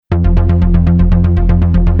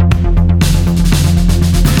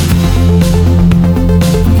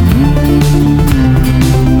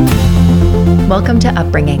Welcome to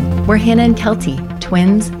Upbringing. We're Hannah and Kelty,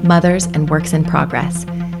 twins, mothers, and works in progress.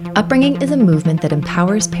 Upbringing is a movement that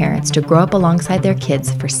empowers parents to grow up alongside their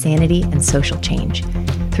kids for sanity and social change.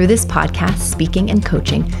 Through this podcast, speaking, and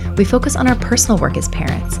coaching, we focus on our personal work as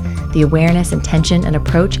parents, the awareness, intention, and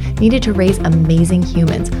approach needed to raise amazing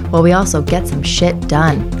humans, while we also get some shit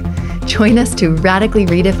done. Join us to radically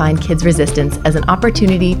redefine kids' resistance as an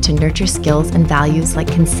opportunity to nurture skills and values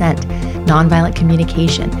like consent, nonviolent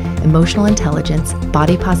communication, emotional intelligence,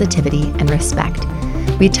 body positivity, and respect.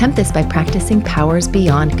 We attempt this by practicing powers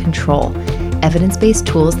beyond control, evidence-based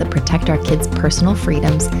tools that protect our kids' personal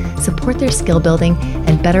freedoms, support their skill building,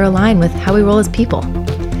 and better align with how we roll as people.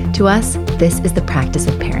 To us, this is the practice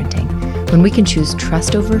of parenting, when we can choose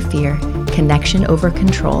trust over fear, connection over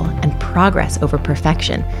control, and progress over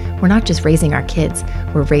perfection. We're not just raising our kids,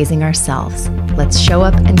 we're raising ourselves. Let's show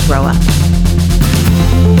up and grow up.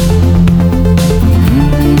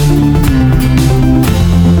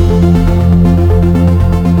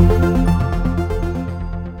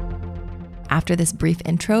 After this brief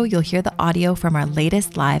intro, you'll hear the audio from our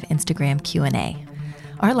latest live Instagram Q&A.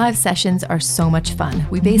 Our live sessions are so much fun.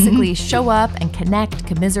 We basically show up and connect,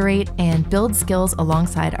 commiserate, and build skills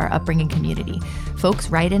alongside our upbringing community.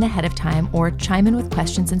 Folks write in ahead of time or chime in with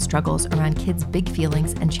questions and struggles around kids' big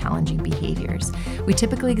feelings and challenging behaviors. We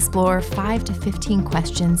typically explore 5 to 15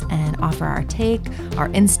 questions and offer our take,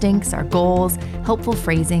 our instincts, our goals, helpful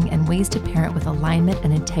phrasing, and ways to parent with alignment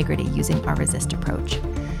and integrity using our resist approach.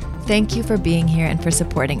 Thank you for being here and for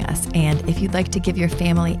supporting us. And if you'd like to give your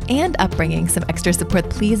family and upbringing some extra support,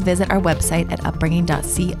 please visit our website at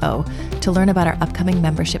upbringing.co to learn about our upcoming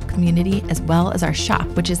membership community, as well as our shop,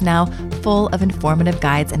 which is now full of informative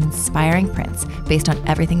guides and inspiring prints based on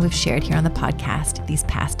everything we've shared here on the podcast these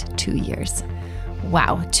past 2 years.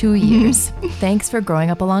 Wow, 2 years. Thanks for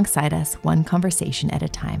growing up alongside us, one conversation at a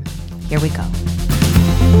time. Here we go.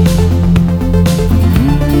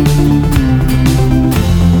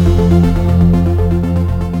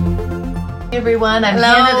 Hey everyone, I'm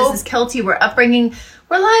Hannah, this is Kelty, we're Upbringing.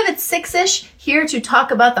 We're live at 6-ish, here to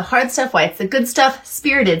talk about the hard stuff, why it's the good stuff,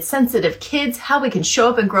 spirited, sensitive kids, how we can show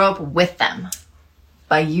up and grow up with them.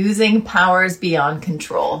 By using powers beyond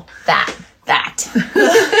control. That. I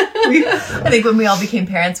think when we all became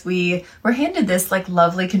parents, we were handed this like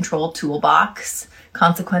lovely control toolbox.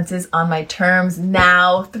 Consequences on my terms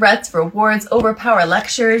now, threats, rewards, overpower,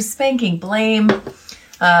 lectures, spanking, blame,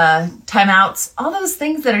 timeouts, all those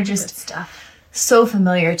things that are just so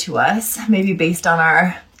familiar to us, maybe based on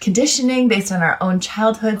our conditioning, based on our own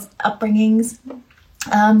childhoods, upbringings,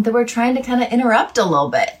 that we're trying to kind of interrupt a little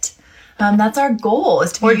bit. That's our goal,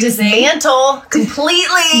 is to dismantle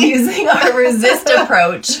completely using our resist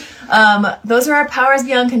approach. Those are our powers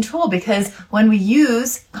beyond control, because when we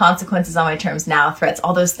use consequences on my terms now, threats,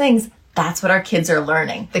 all those things, that's what our kids are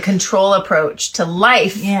learning. The control approach to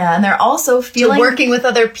life. Yeah, and they're also feeling... to working with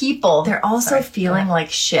other people. They're also feeling like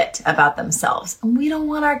shit about themselves. And we don't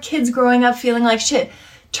want our kids growing up feeling like shit.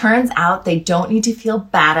 Turns out they don't need to feel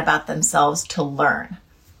bad about themselves to learn.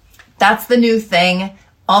 That's the new thing.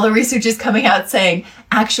 All the research is coming out saying,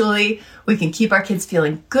 actually, we can keep our kids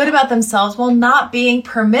feeling good about themselves while not being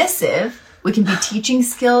permissive. We can be teaching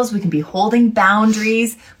skills. We can be holding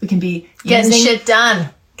boundaries. We can be getting shit done.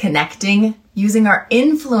 Connecting, using our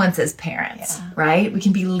influence as parents, right? We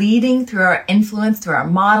can be leading through our influence, through our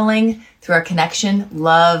modeling, through our connection,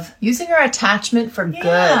 love. Using our attachment for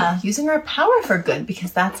good. Using our power for good,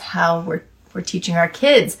 because that's how we're teaching our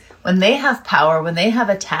kids. When they have power, when they have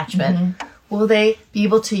attachment, will they be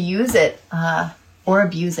able to use it or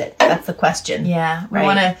abuse it? That's the question. Yeah, we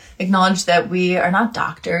want to acknowledge that we are not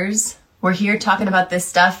doctors. We're here talking about this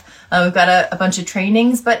stuff. We've got a bunch of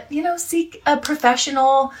trainings, but, seek a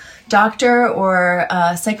professional doctor or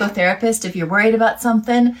a psychotherapist if you're worried about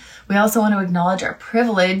something. We also want to acknowledge our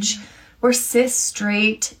privilege. We're cis,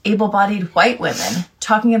 straight, able-bodied white women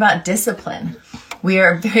talking about discipline. We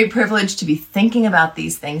are very privileged to be thinking about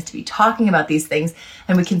these things, to be talking about these things,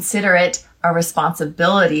 and we consider it our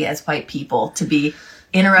responsibility as white people to be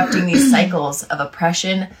interrupting these cycles of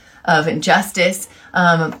oppression, of injustice,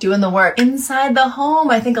 doing the work inside the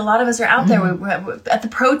home. I think a lot of us are out there. We're at the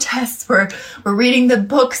protests. We're reading the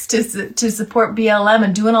books to support BLM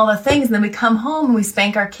and doing all the things. And then we come home and we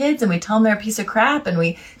spank our kids and we tell them they're a piece of crap and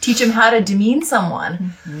we teach them how to demean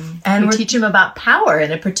someone. And we teach them about power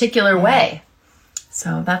in a particular way.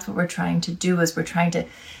 So that's what we're trying to do, is we're trying to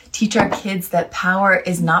teach our kids that power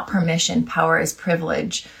is not permission. Power is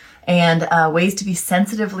privilege, and ways to be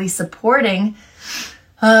sensitively supporting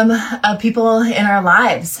people in our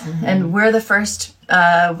lives. And we're the first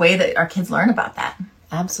way that our kids learn about that.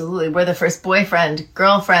 Absolutely. We're the first boyfriend,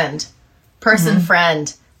 girlfriend, person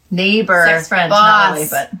friend, neighbor, Sex friend, boss, not really,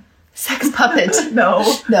 but sex puppet.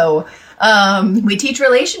 no. We teach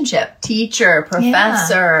relationship. Teacher,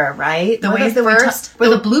 professor, right? The ways that we're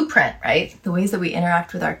the blueprint, right? The ways that we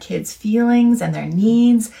interact with our kids' feelings and their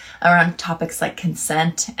needs around topics like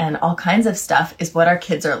consent and all kinds of stuff is what our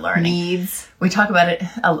kids are learning. Needs. We talk about it.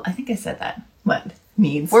 I think I said that. What?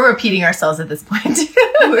 Needs. We're repeating ourselves at this point.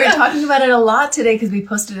 We were talking about it a lot today because we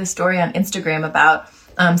posted a story on Instagram about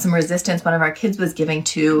some resistance one of our kids was giving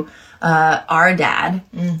to our dad,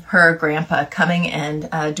 her grandpa, coming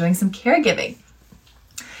and doing some caregiving.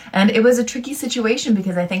 And it was a tricky situation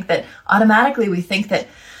because I think that automatically we think that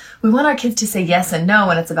we want our kids to say yes and no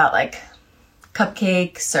when it's about like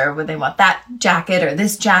cupcakes or would they want that jacket or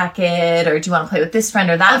this jacket or do you want to play with this friend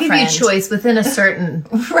or that friend? I'll give you a choice within a certain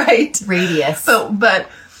radius. But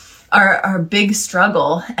our big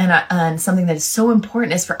struggle and something that is so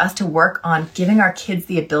important is for us to work on giving our kids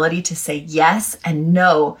the ability to say yes and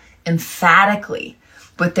no emphatically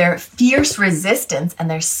with their fierce resistance and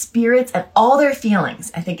their spirits and all their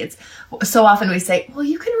feelings. I think it's so often we say, well,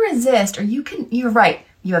 you can resist or you're right.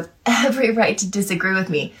 You have every right to disagree with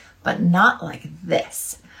me, but not like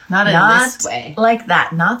this. Not in this way. Like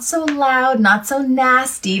that. Not so loud, not so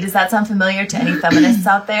nasty. Does that sound familiar to any feminists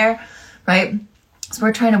out there? Right? So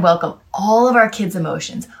we're trying to welcome all of our kids'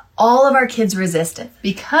 emotions, all of our kids' resistance.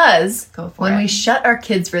 Because when we shut our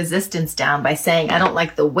kids' resistance down by saying, I don't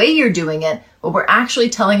like the way you're doing it, what we're actually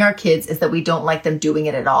telling our kids is that we don't like them doing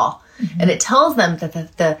it at all. Mm-hmm. And it tells them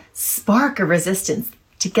that the spark of resistance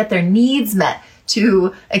to get their needs met,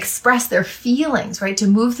 to express their feelings, right, to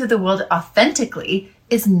move through the world authentically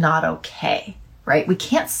is not okay, right? We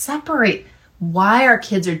can't separate why our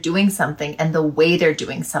kids are doing something and the way they're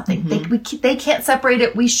doing something. Mm-hmm. They can't separate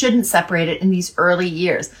it. We shouldn't separate it in these early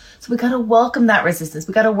years. So we got to welcome that resistance.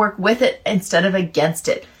 We got to work with it instead of against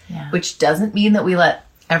it, which doesn't mean that we let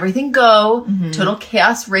everything go, total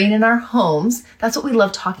chaos reign in our homes. That's what we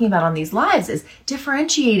love talking about on these lives is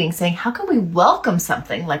differentiating, saying, how can we welcome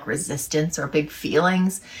something like resistance or big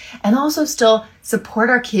feelings and also still support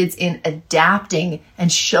our kids in adapting and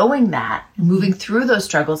showing that, moving through those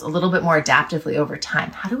struggles a little bit more adaptively over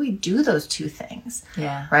time. How do we do those two things?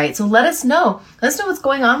 Yeah. Right. So let us know. Let us know what's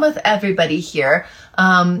going on with everybody here.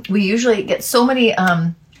 We usually get so many,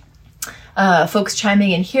 folks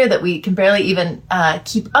chiming in here that we can barely even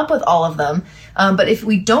keep up with all of them. But if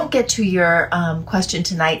we don't get to your question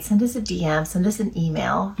tonight, send us a DM, send us an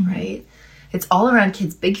email, right? It's all around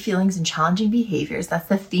kids' big feelings and challenging behaviors. That's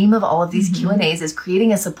the theme of all of these Q&As is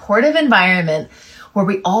creating a supportive environment where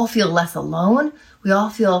we all feel less alone. We all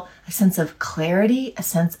feel a sense of clarity, a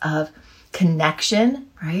sense of connection,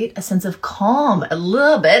 right? A sense of calm, a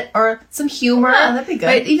little bit, or some humor. Yeah, that'd be good.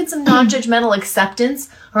 Right? Even some non-judgmental acceptance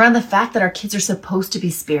around the fact that our kids are supposed to be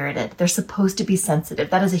spirited. They're supposed to be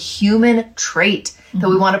sensitive. That is a human trait that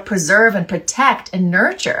we want to preserve and protect and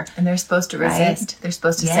nurture. And they're supposed to resist. Right? They're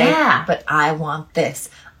supposed to say, but I want this.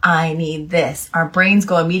 I need this. Our brains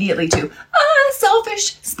go immediately to,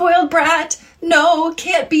 selfish, spoiled brat. No,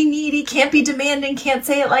 can't be needy, can't be demanding, can't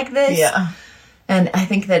say it like this. Yeah. And I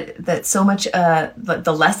think that so much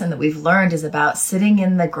the lesson that we've learned is about sitting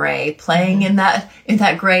in the gray, playing in that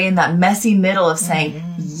gray, in that messy middle of saying,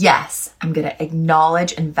 yes, I'm going to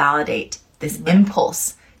acknowledge and validate this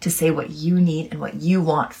impulse to say what you need and what you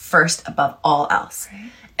want first above all else.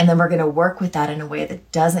 Right. And then we're going to work with that in a way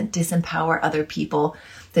that doesn't disempower other people,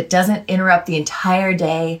 that doesn't interrupt the entire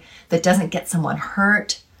day, that doesn't get someone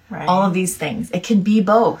hurt. Right. All of these things. It can be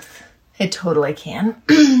both. It totally can.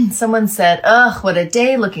 Someone said, what a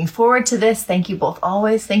day. Looking forward to this. Thank you both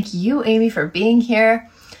always. Thank you, Amy, for being here.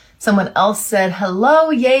 Someone else said,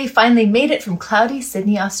 hello, yay, finally made it from cloudy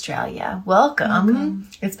Sydney, Australia. Welcome.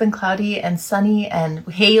 It's been cloudy and sunny and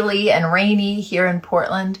haily and rainy here in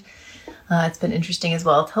Portland. It's been interesting as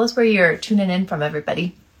well. Tell us where you're tuning in from,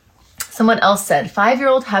 everybody. Someone else said,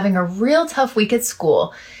 5-year-old having a real tough week at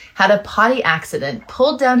school. Had a potty accident,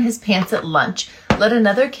 pulled down his pants at lunch, let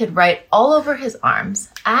another kid write all over his arms.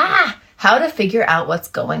 How to figure out what's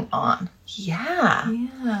going on. Yeah,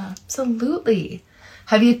 absolutely.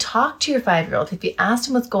 Have you talked to your 5-year-old? Have you asked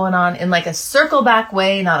him what's going on in like a circle back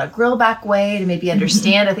way, not a grill back way, to maybe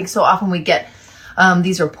understand? I think so often we get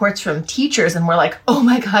these reports from teachers and we're like, oh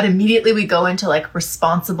my God, immediately we go into like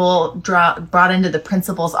responsible, brought into the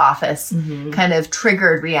principal's office kind of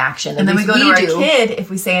triggered reaction. And then we go to our kid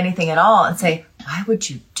if we say anything at all and say, why would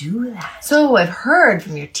you do that? So I've heard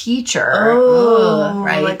from your teacher.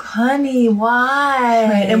 Right. Like, honey, why?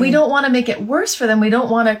 Right. And we don't want to make it worse for them. We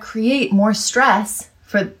don't want to create more stress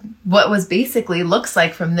for what was basically looks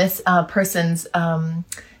like from this person's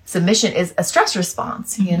submission is a stress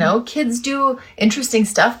response. You know, kids do interesting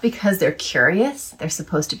stuff because they're curious. They're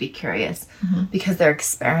supposed to be curious. Because they're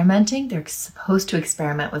experimenting. They're supposed to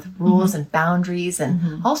experiment with rules and boundaries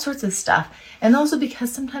and all sorts of stuff. And also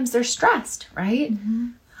because sometimes they're stressed, right?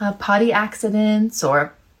 Potty accidents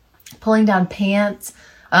or pulling down pants,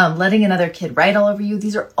 letting another kid write all over you.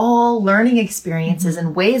 These are all learning experiences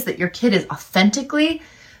and ways that your kid is authentically,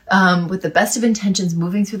 with the best of intentions,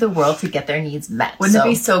 moving through the world to get their needs met. Wouldn't it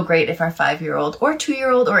be so great if our 5-year-old or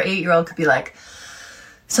 2-year-old or 8-year-old could be like,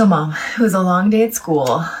 so Mom, it was a long day at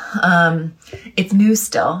school. It's new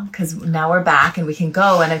still because now we're back and we can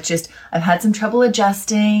go. And I've had some trouble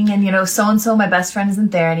adjusting. And, you know, so-and-so, my best friend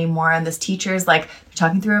isn't there anymore. And this teacher is like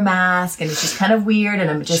talking through a mask and it's just kind of weird.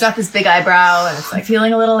 And She's got this big eyebrow and it's like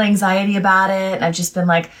feeling a little anxiety about it. And I've just been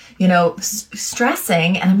like, you know,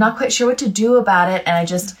 stressing and I'm not quite sure what to do about it. And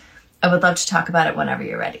I would love to talk about it whenever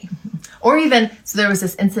you're ready. Or even, so there was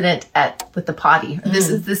this incident with the potty. This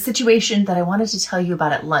is the situation that I wanted to tell you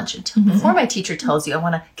about at lunch. Before my teacher tells you, I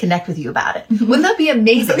want to connect with you about it. Wouldn't that be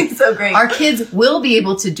amazing? That'd be so great. Our kids will be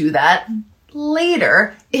able to do that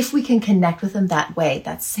later if we can connect with them that way.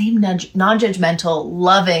 That same non-judgmental,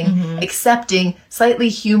 loving, accepting, slightly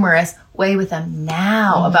humorous way with them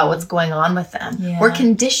now about what's going on with them. Yeah. We're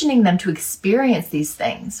conditioning them to experience these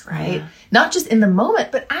things, right? Yeah. Not just in the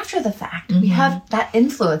moment, but after the fact. We have that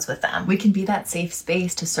influence with them. We can be that safe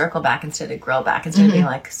space to circle back instead of grill back, instead of being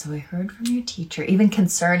like, so I heard from your teacher, even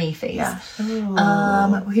concerny face. Yeah.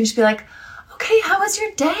 We can just be like, okay, how was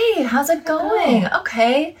your day? How's it going?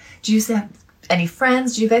 Okay. Do you have any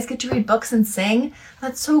friends? Do you guys get to read books and sing?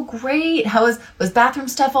 That's so great. How was bathroom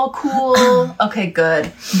stuff all cool? Okay, good.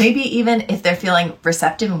 Maybe even if they're feeling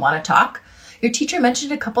receptive and want to talk, your teacher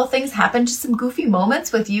mentioned a couple of things happened, just some goofy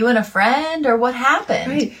moments with you and a friend, or what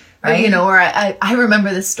happened. Right. You know, or I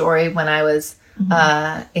remember this story when I was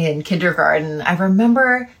in kindergarten. I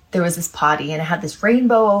remember there was this potty and it had this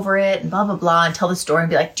rainbow over it and blah, blah, blah, and tell the story and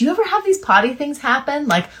be like, do you ever have these potty things happen?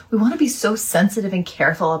 Like, we want to be so sensitive and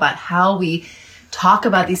careful about how we talk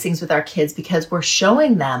about these things with our kids because we're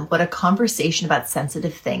showing them what a conversation about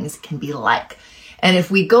sensitive things can be like. And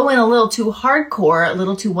if we go in a little too hardcore, a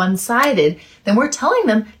little too one-sided, then we're telling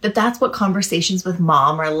them that that's what conversations with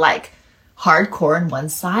mom are like, hardcore and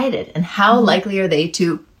one-sided. And how likely are they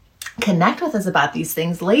to connect with us about these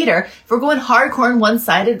things later if we're going hardcore and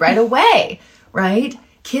one-sided right away, right?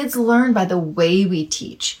 Kids learn by the way we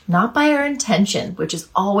teach, not by our intention, which is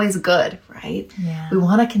always good, right? Yeah. We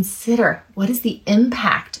want to consider what is the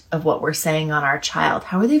impact of what we're saying on our child?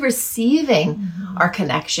 How are they receiving our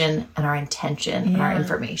connection and our intention and our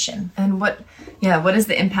information? And what is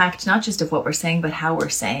the impact, not just of what we're saying, but how we're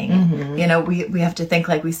saying it? You know, we have to think,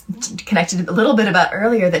 like we connected a little bit about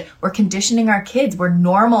earlier, that we're conditioning our kids. We're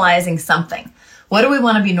normalizing something. What do we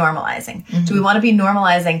want to be normalizing? Do we want to be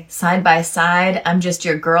normalizing side by side? I'm just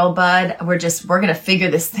your girl bud. We're going to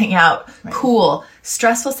figure this thing out. Right. Cool.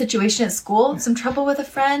 Stressful situation at school, some trouble with a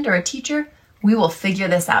friend or a teacher. We will figure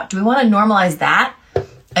this out. Do we want to normalize that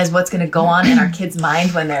as what's going to go on in our kids'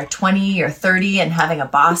 mind when they're 20 or 30 and having a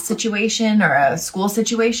boss situation or a school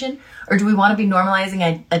situation? Or do we want to be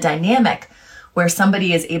normalizing a dynamic where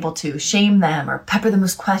somebody is able to shame them or pepper them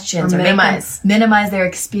with questions or minimize their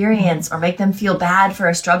experience or make them feel bad for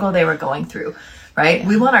a struggle they were going through, right? Yeah.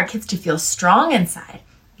 We want our kids to feel strong inside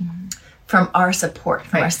from our support,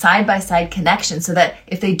 from our side-by-side connection, so that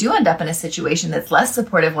if they do end up in a situation that's less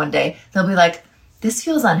supportive one day, they'll be like, this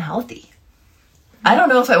feels unhealthy. I don't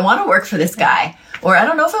know if I want to work for this guy, or I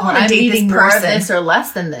don't know if I want to date this person. More of this or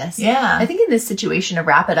less than this. Yeah. I think in this situation, to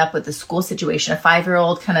wrap it up with the school situation, a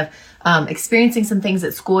 5-year-old kind of experiencing some things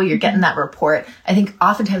at school, you're getting that report. I think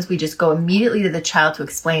oftentimes we just go immediately to the child to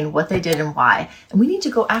explain what they did and why. And we need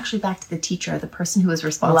to go actually back to the teacher, the person who is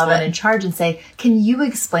responsible and in charge, and say, can you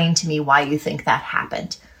explain to me why you think that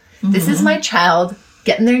happened? This is my child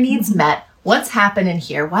getting their needs met. What's happening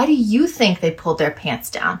here? Why do you think they pulled their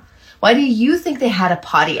pants down? Why do you think they had a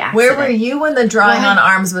potty accident? Where were you when the drawing on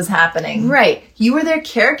arms was happening? Right. You were their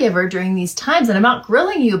caregiver during these times, and I'm not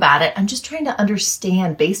grilling you about it. I'm just trying to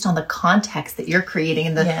understand based on the context that you're creating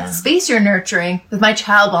and the space you're nurturing with my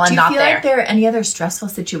child while I'm not there. Do you feel like there are any other stressful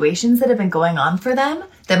situations that have been going on for them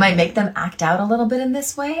that might make them act out a little bit in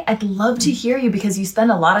this way? I'd love to hear you because you spend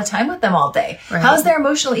a lot of time with them all day. Right. How's their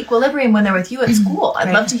emotional equilibrium when they're with you at school?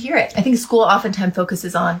 I'd love to hear it. I think school oftentimes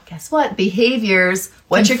focuses on, guess what? Behaviors,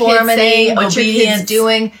 what your kids saying, what your kids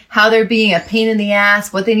doing, how they're being a pain in the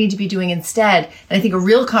ass, what they need to be doing instead. And I think a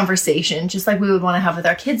real conversation, just like we would want to have with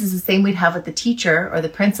our kids, is the same we'd have with the teacher or the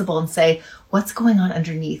principal and say, what's going on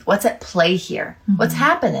underneath? What's at play here? What's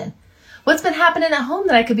happening? What's been happening at home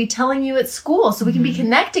that I could be telling you at school so we can be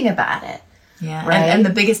connecting about it? Yeah. Right? And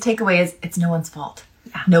the biggest takeaway is it's no one's fault.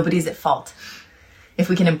 Yeah. Nobody's at fault. If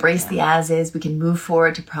we can embrace the as is, we can move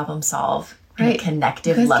forward to problem solve in a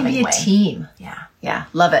connective, loving way. You guys can be a team. Yeah. Yeah.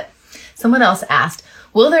 Love it. Someone else asked,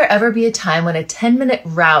 will there ever be a time when a 10-minute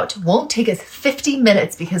route won't take us 50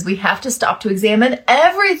 minutes because we have to stop to examine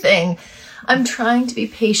everything? I'm trying to be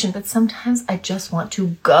patient, but sometimes I just want to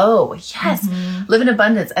go. Yes. Live in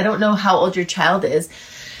abundance. I don't know how old your child is.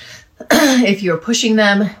 If you're pushing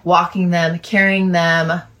them, walking them, carrying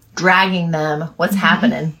them, dragging them, what's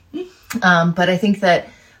happening? But I think that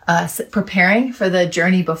preparing for the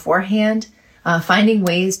journey beforehand, finding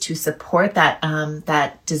ways to support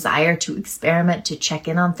that desire to experiment, to check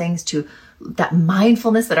in on things, to that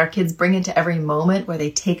mindfulness that our kids bring into every moment, where they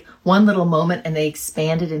take one little moment and they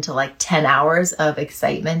expand it into like 10 hours of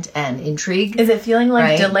excitement and intrigue. Is it feeling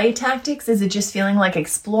like delay tactics? Is it just feeling like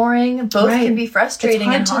exploring? Both can be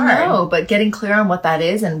frustrating and hard. To know, but getting clear on what that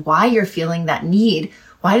is and why you're feeling that need.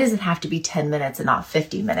 Why does it have to be 10 minutes and not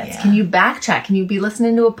 50 minutes? Yeah. Can you backtrack? Can you be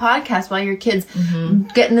listening to a podcast while your kid's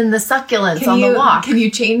getting in the succulents on the walk? Can you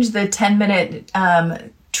change the 10-minute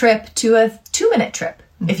trip to a 2-minute trip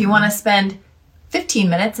if you want to spend 15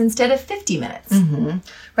 minutes instead of 50 minutes?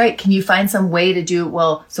 Right. Can you find some way to do,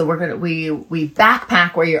 so we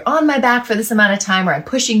backpack where you're on my back for this amount of time, or I'm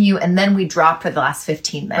pushing you, and then we drop for the last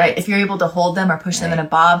 15 minutes. Right. If you're able to hold them or push them in a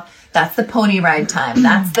bob, that's the pony ride time.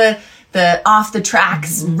 That's the off the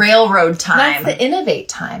tracks railroad time. That's the innovate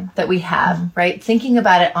time that we have, right? Thinking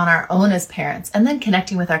about it on our own as parents, and then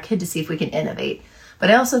connecting with our kid to see if we can innovate.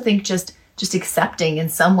 But I also think just accepting in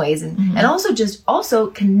some ways, and also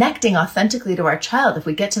connecting authentically to our child. If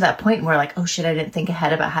we get to that point and we're like, oh shit, I didn't think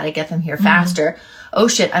ahead about how to get them here faster. Oh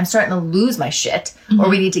shit, I'm starting to lose my shit. Or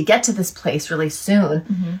we need to get to this place really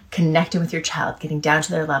soon. Connecting with your child, getting down to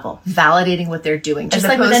their level, validating what they're doing. Just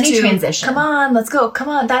like with any transition. Come on, let's go. Come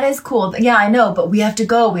on, that is cool. Yeah, I know, but we have to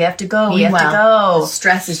go. We have to go. We have to go. The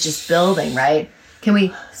stress is just building, right? Can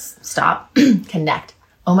we stop, connect?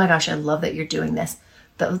 Oh my gosh, I love that you're doing this.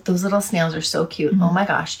 Those little snails are so cute. Oh my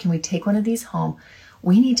gosh, can we take one of these home?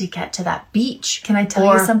 We need to get to that beach. Can I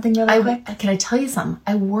tell you something really quick? Can I tell you something?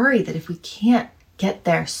 I worry that if we can't get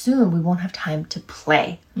there soon, we won't have time to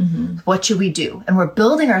play. What should we do? And we're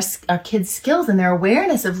building our kids' skills and their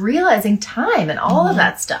awareness of realizing time and all of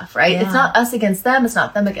that stuff, right? Yeah. It's not us against them. It's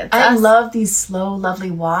not them against us. I love these slow,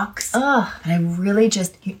 lovely walks. And I really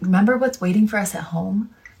just remember what's waiting for us at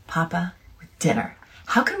home, Papa, with dinner.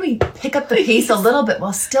 How can we pick up the pace a little bit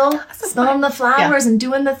while still smelling the flowers and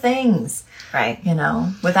doing the things? Right.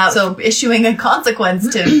 Without issuing a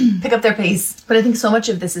consequence to pick up their pace. But I think so much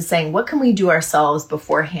of this is saying, what can we do ourselves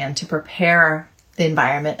beforehand to prepare the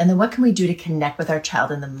environment? And then what can we do to connect with our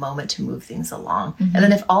child in the moment to move things along? And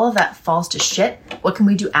then if all of that falls to shit, what can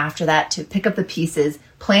we do after that to pick up the pieces,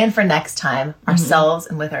 plan for next time, ourselves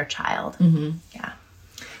and with our child? Yeah.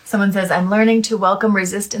 Someone says, I'm learning to welcome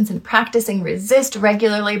resistance and practicing resist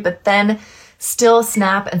regularly, but then still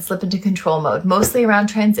snap and slip into control mode, mostly around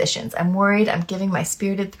transitions. I'm worried I'm giving my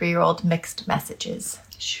spirited 3-year-old mixed messages.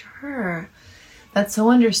 Sure. That's so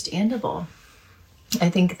understandable. I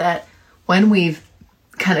think that when we've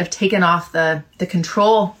kind of taken off the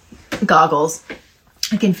control goggles,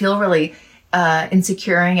 it can feel really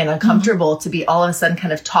insecuring and uncomfortable to be all of a sudden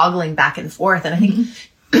kind of toggling back and forth. And I think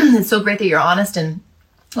it's so great that you're honest and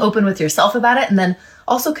open with yourself about it, and then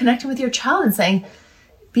also connecting with your child and saying,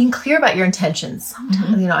 being clear about your intentions.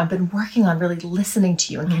 Sometimes, I've been working on really listening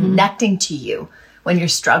to you and connecting to you when you're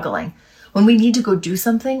struggling. When we need to go do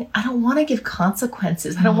something, I don't want to give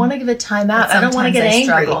consequences. I don't want to give a timeout. I don't want to get angry.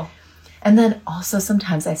 Struggle. And then also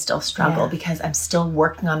sometimes I still struggle because I'm still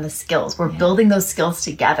working on the skills. We're building those skills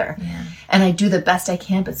together. Yeah. And I do the best I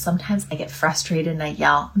can, but sometimes I get frustrated and I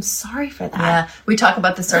yell. I'm sorry for that. Yeah. We talk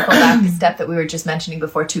about the circle back step that we were just mentioning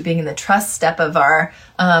before too, being in the trust step of our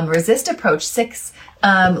resist approach. 6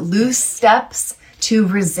 loose steps to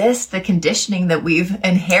resist the conditioning that we've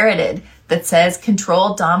inherited that says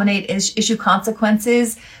control, dominate, issue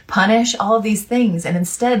consequences, punish, all of these things. And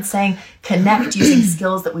instead saying connect using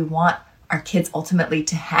skills that we want our kids ultimately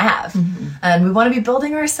to have. And we want to be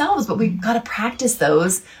building ourselves, but we've got to practice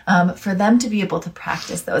those for them to be able to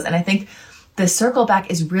practice those. And I think the circle back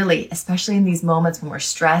is really, especially in these moments when we're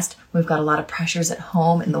stressed, we've got a lot of pressures at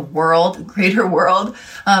home, in the world, the greater world.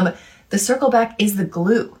 The circle back is the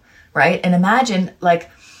glue, right? And imagine like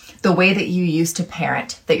the way that you used to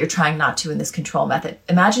parent that you're trying not to in this control method.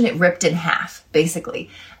 Imagine it ripped in half, basically,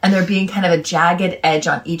 and there being kind of a jagged edge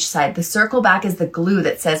on each side. The circle back is the glue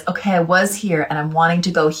that says, okay, I was here and I'm wanting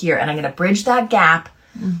to go here, and I'm going to bridge that gap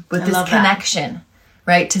with this connection,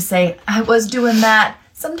 right? To say, I was doing that.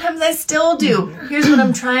 Sometimes I still do. Here's what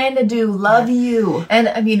I'm trying to do. Love you. And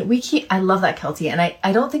I mean, I love that, Kelty. And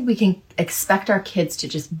I don't think we can expect our kids to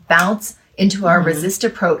just bounce into our resist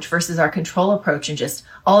approach versus our control approach and just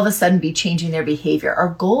all of a sudden be changing their behavior. Our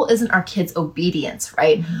goal isn't our kids' obedience,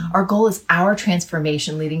 right? Our goal is our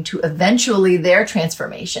transformation leading to eventually their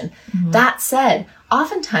transformation. That said,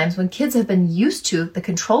 oftentimes when kids have been used to the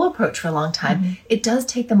control approach for a long time, it does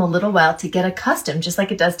take them a little while to get accustomed, just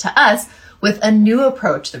like it does to us, with a new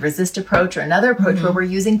approach, the resist approach or another approach where we're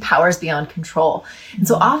using powers beyond control. And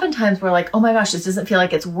so oftentimes we're like, oh my gosh, this doesn't feel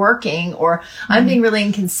like it's working, or I'm being really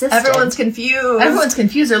inconsistent. Everyone's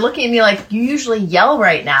confused. They're looking at me like, you usually yell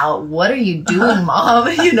right now. What are you doing,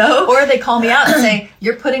 Mom? You know? Or they call me out and say,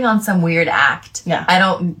 you're putting on some weird act. Yeah. I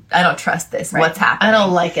don't trust this. Right. What's happening? I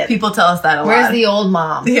don't like it. People tell us that a lot. Where's the old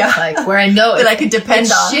mom? Yeah. Like, where I know that I could depend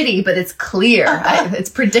it's on. Shitty, but it's clear. It's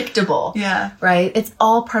predictable. Yeah. Right? It's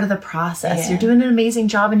all part of the process. Yeah. You're doing an amazing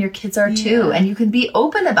job and your kids are too. Yeah. And you can be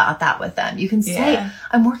open about that with them. You can say, Yeah.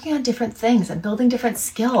 I'm working on different things. I'm building different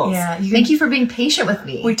skills. Yeah. Thank you for being patient with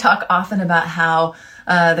me. We talk often about how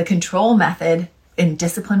the control method in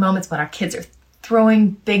discipline moments when our kids are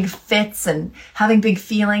throwing big fits and having big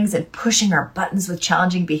feelings and pushing our buttons with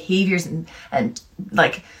challenging behaviors and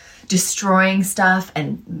like destroying stuff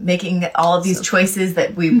and making all of these choices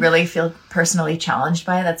that we really feel personally challenged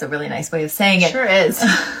by. That's a really nice way of saying it. Sure is.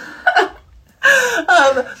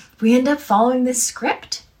 We end up following this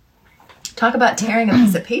script. Talk about tearing a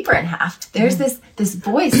piece of paper in half. There's this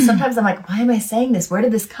voice. Sometimes I'm like, why am I saying this? Where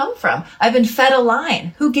did this come from? I've been fed a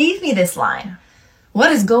line. Who gave me this line?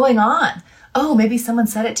 What is going on? Oh, maybe someone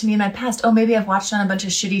said it to me in my past. Oh, maybe I've watched on a bunch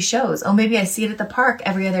of shitty shows. Oh, maybe I see it at the park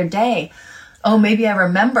every other day. Oh, maybe I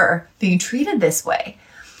remember being treated this way.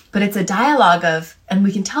 But it's a dialogue of, and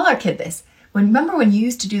we can tell our kid this. Remember when you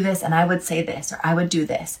used to do this and I would say this, or I would do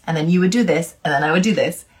this, and then you would do this, and then I would do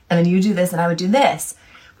this, and then you would do this, and I would do this.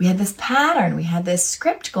 We had this pattern. We had this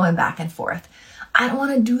script going back and forth. I don't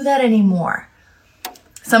want to do that anymore.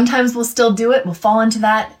 Sometimes we'll still do it. We'll fall into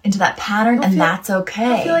that pattern, and that's okay. I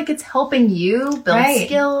don't feel like it's helping you build Right.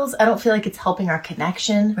 skills. I don't feel like it's helping our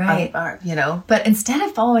connection. Right. You know. But instead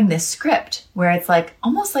of following this script, where it's like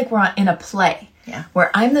almost like we're in a play, Yeah.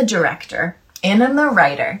 where I'm the director, and I'm the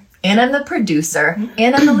writer, and I'm the producer,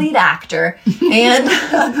 and I'm the lead actor, and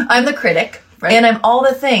I'm the critic, Right. and I'm all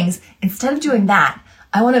the things. Instead of doing that,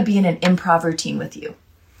 I want to be in an improv routine with you.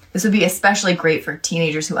 This would be especially great for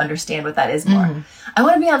teenagers who understand what that is more. I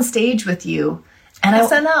want to be on stage with you. And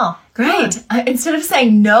SNL. Great. Instead of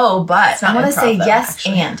saying no, but I want to improv, say though, yes,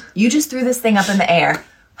 actually. and. You just threw this thing up in the air.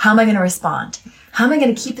 How am I going to respond? How am I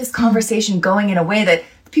going to keep this conversation going in a way that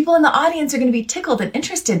the people in the audience are going to be tickled and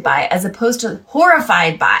interested by, as opposed to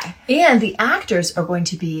horrified by? And the actors are going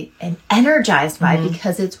to be energized by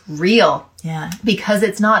because it's real. Yeah. Because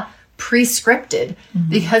it's not pre-scripted.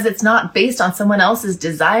 Because it's not based on someone else's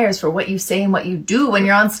desires for what you say and what you do when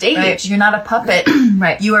you're on stage. Right. You're not a puppet.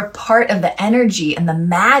 Right. You are part of the energy and the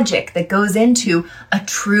magic that goes into a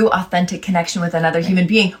true, authentic connection with another human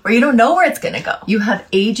being where you don't know where it's going to go. You have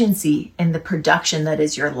agency in the production that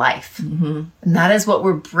is your life. And that is what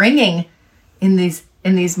we're bringing in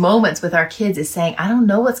these moments with our kids, is saying, I don't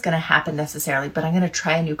know what's going to happen necessarily, but I'm going to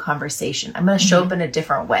try a new conversation. I'm going to show up in a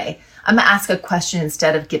different way. I'm going to ask a question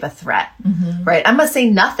instead of give a threat, right? I'm going to say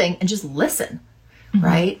nothing and just listen,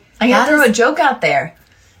 right? I'm going to throw a joke out there.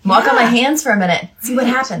 Walk on my hands for a minute. See what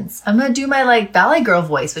Right. happens. I'm going to do my like ballet girl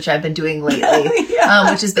voice, which I've been doing lately,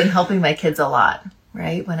 which has been helping my kids a lot,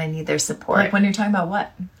 right? When I need their support. Like when you're talking about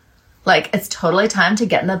what? Like, it's totally time to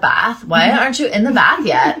get in the bath. Why aren't you in the bath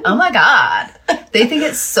yet? Oh my God. They think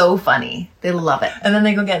it's so funny. They love it. And then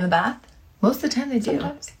they go get in the bath? Most of the time they do.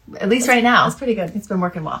 Sometimes. At least right now. That's pretty good. It's been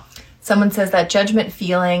working well. Someone says that judgment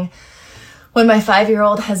feeling when my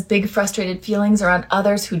 5-year-old has big frustrated feelings around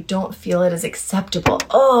others who don't feel it is acceptable.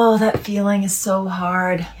 Oh, that feeling is so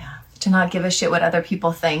hard. Yeah. To not give a shit what other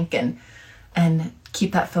people think and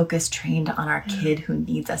keep that focus trained on our kid who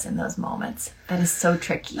needs us in those moments. That is so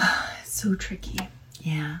tricky. It's so tricky.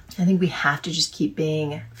 Yeah. I think we have to just keep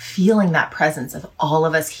feeling that presence of all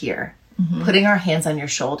of us here, putting our hands on your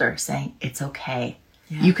shoulder, saying, it's okay.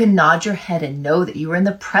 Yeah. You can nod your head and know that you are in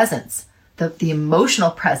the presence, the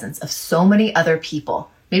emotional presence of so many other people.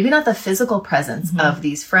 Maybe not the physical presence of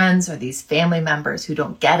these friends or these family members who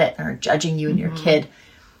don't get it and are judging you and your kid,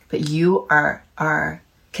 but you are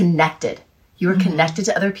connected. You are connected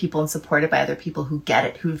to other people and supported by other people who get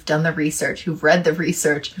it, who've done the research, who've read the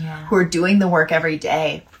research, who are doing the work every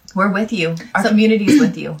day. We're with you. Our community's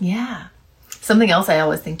with you. Yeah. Something else I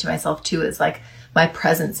always think to myself too is like, my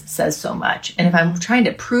presence says so much. And if I'm trying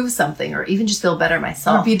to prove something or even just feel better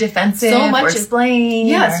myself, or be defensive, so much or explain.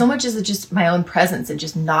 Yeah, so much is just my own presence and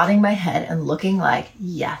just nodding my head and looking like,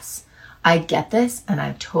 yes, I get this, and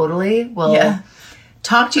I totally will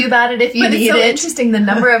talk to you about it if you need it. It's so interesting the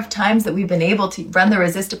number of times that we've been able to run the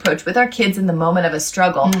resist approach with our kids in the moment of a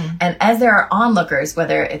struggle. And as there are onlookers,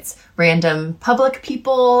 whether it's random public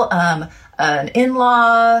people, an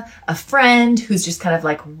in-law, a friend who's just kind of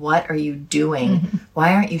like, what are you doing?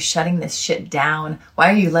 Why aren't you shutting this shit down?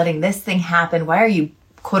 Why are you letting this thing happen? Why are you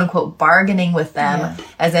quote unquote bargaining with them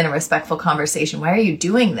as in a respectful conversation? Why are you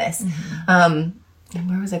doing this? And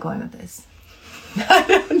where was I going with this? I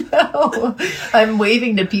don't know. I'm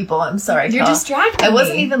waving to people. I'm sorry. You're distracting I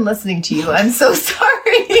wasn't me. even listening to you. I'm so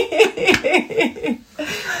sorry.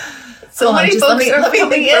 So many just folks are let me coming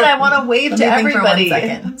think in. for- I want to wave let to me think for 1 everybody.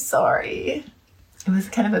 second. I'm sorry. It was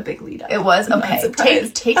kind of a big lead up. It was? I'm Okay.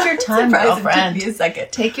 surprised. Take your time, Surprised it girlfriend. took me a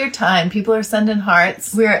second. Take your time. People are sending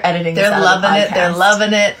hearts. We're editing this They're out of the loving it. They're podcast.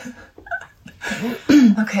 loving it.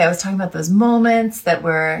 Okay, I was talking about those moments that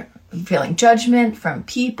we're feeling judgment from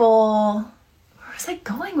people. Where was I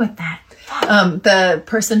going with that? The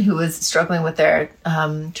person who was struggling with their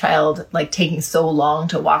child, like taking so long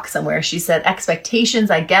to walk somewhere, she said,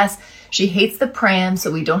 expectations, I guess. She hates the pram,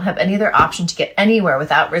 so we don't have any other option to get anywhere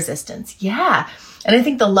without resistance. Yeah. And I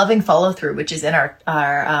think the loving follow through, which is in our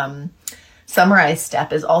summarized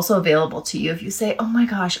step, is also available to you. If you say, oh my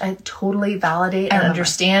gosh, I totally validate and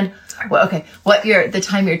understand the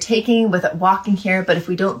time you're taking with walking here. But if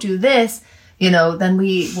we don't do this, then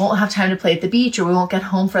we won't have time to play at the beach, or we won't get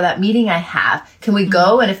home for that meeting I have. Can we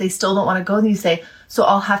go? And if they still don't want to go, then you say, so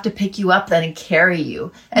I'll have to pick you up then and carry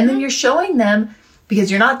you. And then you're showing them, because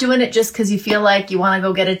you're not doing it just because you feel like you want to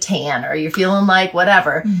go get a tan or you're feeling like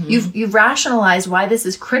whatever. You've rationalized why this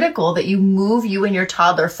is critical, that you move you and your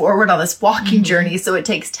toddler forward on this walking journey. So it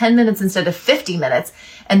takes 10 minutes instead of 50 minutes.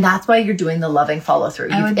 And that's why you're doing the loving follow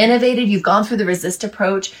through. You've innovated. You've gone through the resist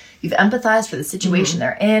approach. You've empathized for the situation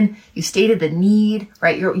they're in. You've stated the need,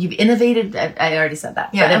 right? You've innovated. I already said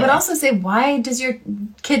that. Yeah, but anyway. I would also say, why does your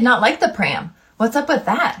kid not like the pram? What's up with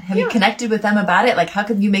that? Have you connected with them about it? Like, how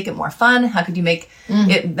could you make it more fun? How could you make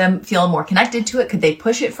them feel more connected to it? Could they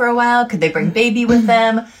push it for a while? Could they bring baby with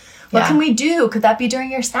them? What can we do? Could that be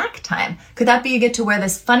during your snack time? Could that be you get to wear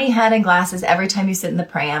this funny hat and glasses every time you sit in the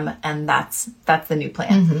pram, and that's the new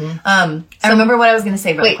plan? I remember what I was going to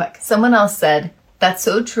say real quick. Someone else said, that's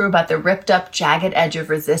so true about the ripped up, jagged edge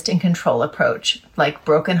of resist and control approach, like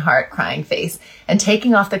broken heart, crying face, and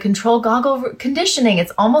taking off the control goggle conditioning.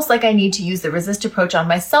 It's almost like I need to use the resist approach on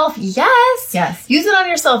myself. Yes. Use it on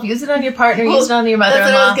yourself. Use it on your partner. Use it on your mother-in-law.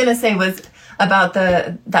 That's what I was going to say was about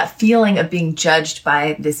that feeling of being judged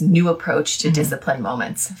by this new approach to discipline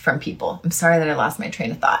moments from people. I'm sorry that I lost my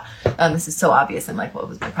train of thought. This is so obvious. I'm like, what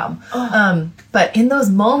was my problem? But in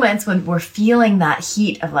those moments when we're feeling that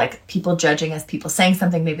heat of like people judging us, people saying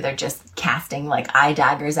something, maybe they're just casting like eye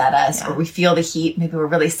daggers at us, or we feel the heat, maybe we're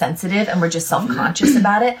really sensitive and we're just self-conscious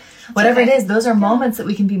about it. Whatever it is, those are moments that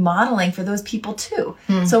we can be modeling for those people too.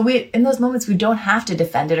 So in those moments, we don't have to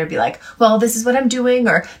defend it or be like, well, this is what I'm doing,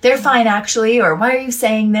 or they're fine actually, or why are you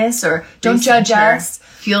saying this, or don't judge us.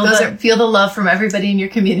 Feel the love from everybody in your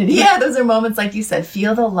community. Yeah, those are moments, like you said,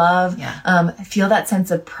 feel the love, feel that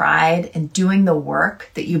sense of pride in doing the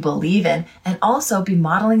work that you believe in, and also be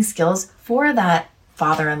modeling skills for that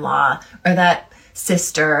father-in-law or that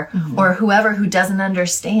sister or whoever who doesn't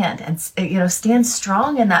understand, and stand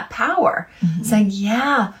strong in that power, saying,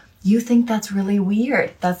 yeah, you think that's really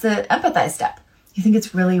weird. That's the empathize step. You think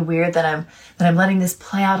it's really weird that I'm letting this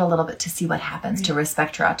play out a little bit to see what happens, to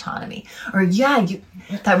respect your autonomy. Or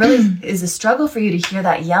that really is a struggle for you to hear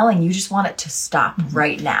that yelling. You just want it to stop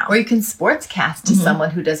right now. Or you can sportscast to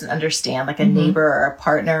someone who doesn't understand, like a neighbor or a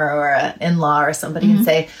partner or an in-law or somebody, and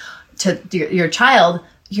say to your child,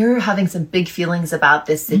 you're having some big feelings about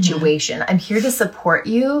this situation. I'm here to support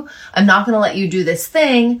you. I'm not going to let you do this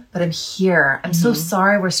thing, but I'm here. I'm so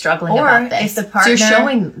sorry we're struggling about this. If the partner, so you're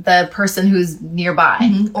showing the person who's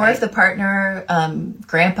nearby. Or if the partner,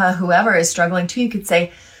 grandpa, whoever is struggling too, you could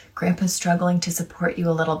say, Grandpa's struggling to support you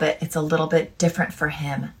a little bit. It's a little bit different for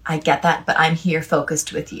him. I get that, but I'm here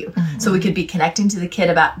focused with you. So we could be connecting to the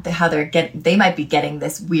kid about how they might be getting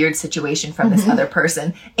this weird situation from this other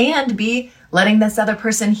person, and be letting this other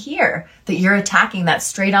person hear that you're attacking that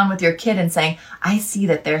straight on with your kid and saying, I see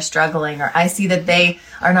that they're struggling, or I see that they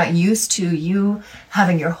are not used to you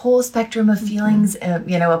having your whole spectrum of feelings,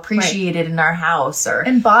 appreciated in our house.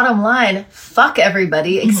 And bottom line, fuck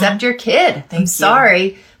everybody except your kid. I'm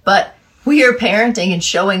sorry, but We are parenting and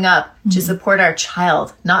showing up to support our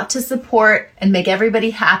child, not to support and make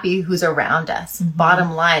everybody happy who's around us.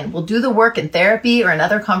 Bottom line, we'll do the work in therapy or in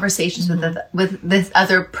other conversations with this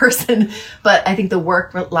other person. But I think the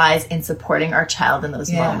work lies in supporting our child in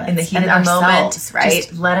those moments. In the heat of the moment, right?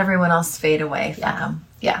 Just let everyone else fade away.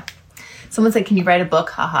 Yeah. Someone said, can you write a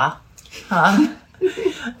book? Haha.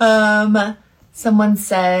 Someone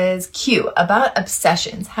says, Q, about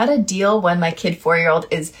obsessions. How to deal when my kid 4-year-old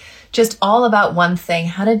is just all about one thing,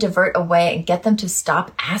 how to divert away and get them to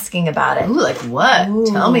stop asking about it. Ooh, like what? Ooh.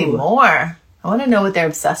 Tell me more. I want to know what they're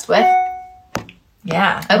obsessed with.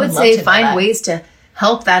 Yeah. I would say find ways to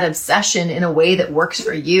help that obsession in a way that works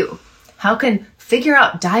for you.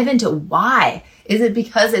 Dive into why. Is it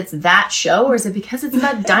because it's that show, or is it because it's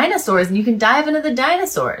about dinosaurs and you can dive into the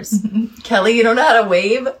dinosaurs? Kelly, you don't know how to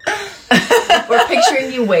wave? We're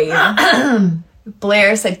picturing you wave.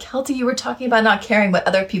 Blair said, Kelty, you were talking about not caring what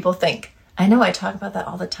other people think. I know, I talk about that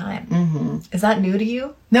all the time. Is that new to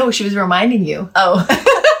you? No, she was reminding you. Oh.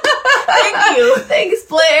 Thank you. Thanks,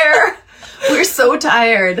 Blair. We're so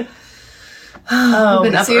tired. We've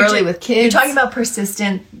been up early with kids. You're talking about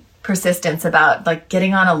persistence about like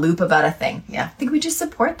getting on a loop about a thing. Yeah. I think we just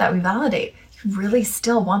support that. We validate. You really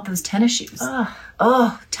still want those tennis shoes.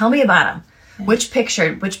 Oh, tell me about them. Which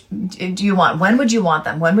do you want? When would you want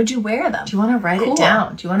them? When would you wear them? Do you want to write it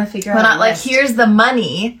down? Do you want to figure out? We're not like, here's the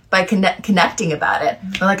money by connecting about it.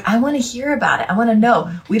 We're like, I want to hear about it. I want to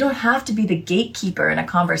know. We don't have to be the gatekeeper in a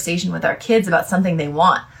conversation with our kids about something they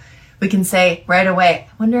want. We can say right away,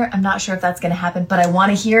 I'm not sure if that's going to happen, but I want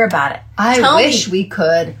to hear about it. I wish we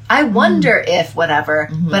could. I wonder if whatever,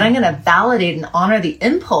 but I'm going to validate and honor the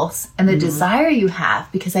impulse and the desire you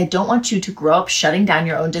have, because I don't want you to grow up shutting down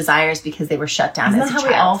your own desires because they were shut down. Isn't that how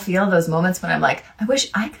we all feel those moments when I'm like, I wish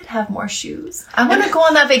I could have more shoes. I want to go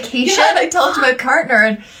on that vacation. Yeah, and I tell it to my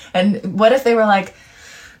partner, and what if they were like,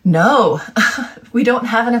 no, we don't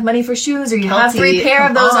have enough money for shoes, or you have 3 pair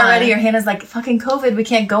of those already, or Hannah's like, fucking COVID, we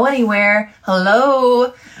can't go anywhere.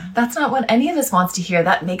 Hello. That's not what any of us wants to hear.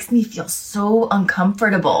 That makes me feel so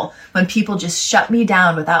uncomfortable when people just shut me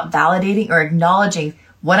down without validating or acknowledging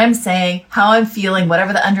what I'm saying, how I'm feeling,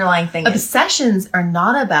 whatever the underlying thing is. Obsessions are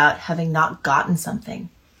not about having not gotten something.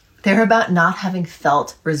 They're about not having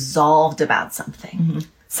felt resolved about something.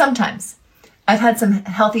 Sometimes. I've had some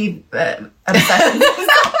healthy obsessions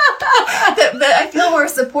that I feel more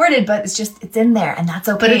supported, but it's in there, and that's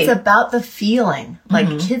okay. But it's about the feeling. Like,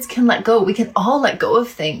 kids can let go. We can all let go of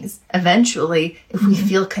things eventually if we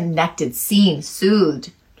feel connected, seen,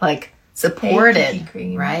 soothed, like supported,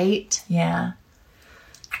 right? Yeah.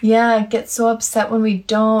 Yeah, get so upset when we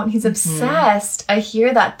don't. He's obsessed. I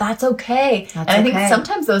hear that. That's okay. I think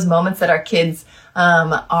sometimes those moments that our kids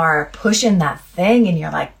are pushing that thing, and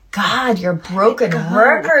you're like, God, you're broken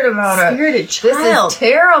record about it. Spirited child. This is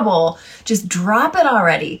terrible. Just drop it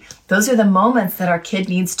already. Those are the moments that our kid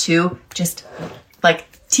needs to just like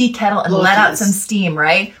tea kettle and let out some steam,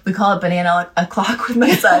 right? We call it banana o'clock with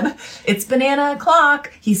my son. It's banana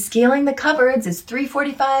o'clock. He's scaling the cupboards. It's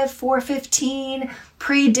 3:45, 4:15,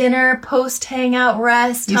 pre-dinner, post-hangout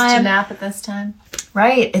rest time. Used to nap at this time.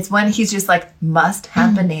 Right. It's when he's just like, must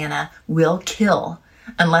have banana, will kill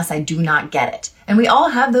unless I do not get it. And we all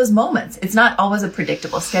have those moments. It's not always a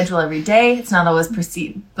predictable schedule every day. It's not always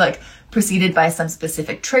preceded by some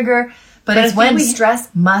specific trigger, but it's when stress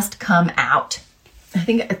must come out. I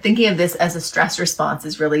think thinking of this as a stress response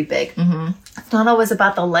is really big. It's not always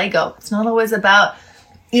about the Lego. It's not always about,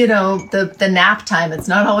 the nap time. It's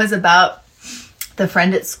not always about the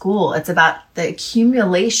friend at school. It's about the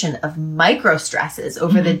accumulation of micro stresses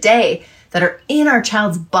over the day that are in our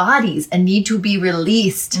child's bodies and need to be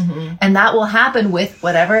released. And that will happen with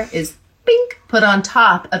whatever is put on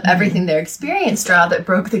top of everything they're experiencing. Straw that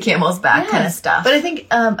broke the camel's back kind of stuff. But I think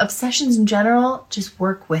obsessions in general, just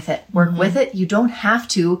work with it. Work with it. You don't have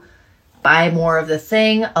to buy more of the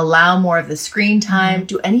thing, allow more of the screen time,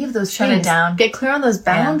 do any of those things. Shut it down. Get clear on those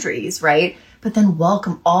boundaries, right? But then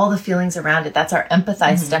welcome all the feelings around it. That's our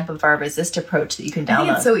empathize step of our resist approach that you can download. I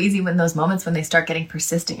think it's so easy when those moments when they start getting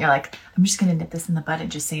persistent, you're like, I'm just going to nip this in the bud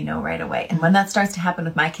and just say no right away. And when that starts to happen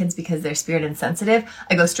with my kids because they're spirit insensitive,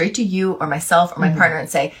 I go straight to you or myself or my partner and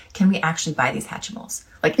say, can we actually buy these Hatchimals?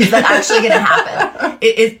 Like, is that actually going to happen?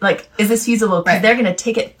 Is this feasible? Because they're going to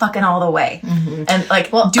take it fucking all the way. And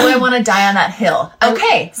like, well, do I want to die on that hill?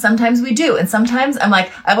 Okay. Sometimes we do. And sometimes I'm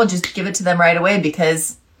like, I will just give it to them right away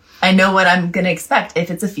because I know what I'm going to expect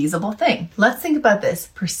if it's a feasible thing. Let's think about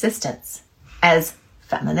this. Persistence. As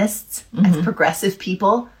feminists, as progressive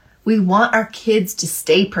people, we want our kids to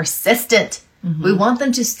stay persistent. We want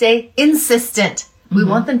them to stay insistent. We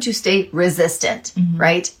want them to stay resistant,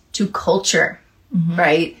 right? to culture,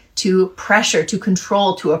 right? To pressure, to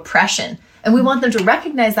control, to oppression. And we want them to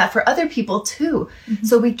recognize that for other people too.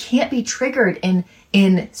 So we can't be triggered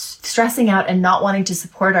in stressing out and not wanting to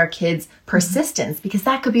support our kids' persistence, because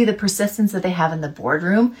that could be the persistence that they have in the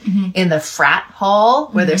boardroom, in the frat hall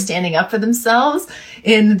where they're standing up for themselves,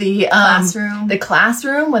 in the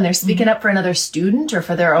classroom when they're speaking up for another student or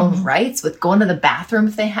for their own rights, with going to the bathroom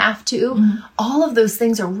if they have to. All of those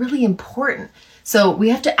things are really important. So we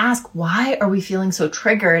have to ask, why are we feeling so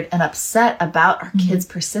triggered and upset about our kids'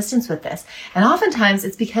 persistence with this? And oftentimes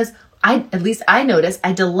it's because at least I notice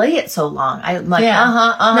I delay it so long. I'm like,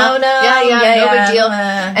 no big deal.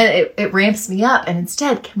 And it ramps me up. And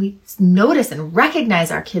instead, can we notice and recognize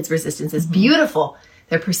our kids' resistance is beautiful?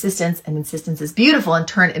 Their persistence and insistence is beautiful, and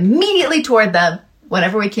turn immediately toward them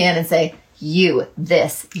whenever we can and say,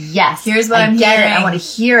 yes. Here's what I'm hearing. I want to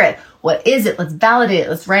hear it. What is it? Let's validate it.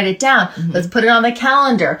 Let's write it down. Let's put it on the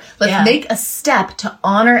calendar. Let's make a step to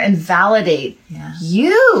honor and validate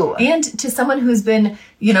you. And to someone who's been,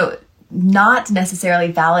 not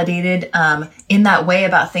necessarily validated in that way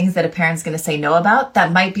about things that a parent's going to say no about,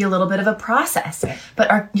 that might be a little bit of a process. Right.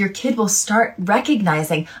 But your kid will start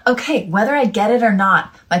recognizing, okay, whether I get it or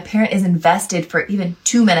not, my parent is invested for even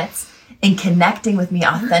 2 minutes in connecting with me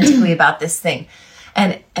authentically about this thing.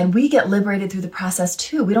 And we get liberated through the process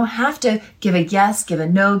too. We don't have to give a yes, give a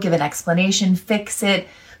no, give an explanation, fix it,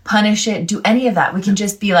 punish it, do any of that. We can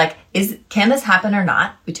just be like, can this happen or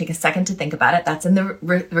not? We take a second to think about it. That's in the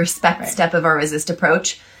respect step of our resist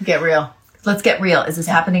approach. Get real. Let's get real. Is this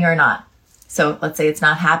happening or not? So let's say it's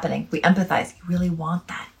not happening. We empathize. You really want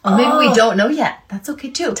that. Or maybe we don't know yet. That's okay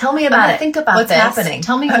too. Tell me about it. Think about what's happening.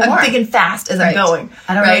 Tell me more. I'm thinking fast as I'm going.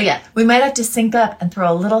 I don't know yet. We might have to sync up and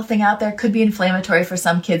throw a little thing out there. Could be inflammatory for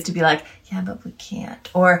some kids to be like, yeah, but we can't.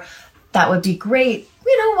 Or that would be great,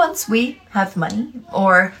 once we have money.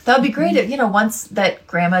 Or that would be great if, once that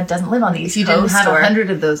grandma doesn't live on the East Coast. You didn't have 100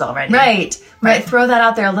 of those already. Right. Throw that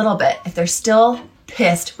out there a little bit. If they're still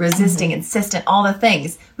pissed, resisting, insistent, all the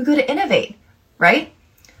things, we go to innovate, right?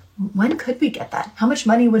 When could we get that? How much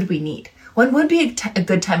money would we need? When would be a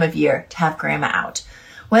good time of year to have grandma out?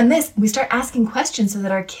 When we start asking questions so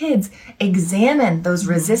that our kids examine those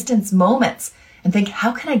resistance moments and think,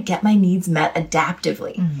 how can I get my needs met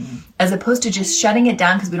adaptively? As opposed to just shutting it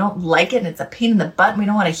down because we don't like it and it's a pain in the butt and we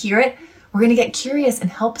don't want to hear it. We're going to get curious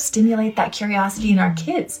and help stimulate that curiosity in our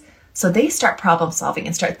kids. So they start problem solving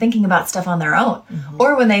and start thinking about stuff on their own.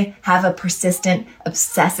 Or when they have a persistent,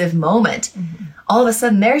 obsessive moment, all of a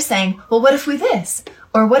sudden they're saying, well, what if we this?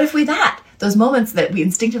 Or what if we that? Those moments that we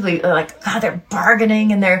instinctively are like, God, they're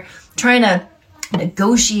bargaining and they're trying to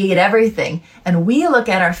negotiate everything. And we look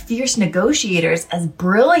at our fierce negotiators as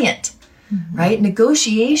brilliant, right?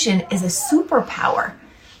 Negotiation is a superpower,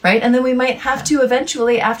 right? And then we might have to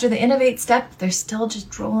eventually, after the innovate step, they're still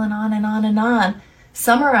just rolling on and on and on,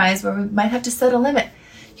 summarize where we might have to set a limit.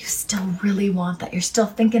 You still really want that. You're still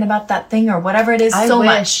thinking about that thing or whatever it is so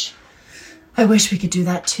much. I wish we could do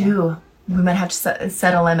that too. We might have to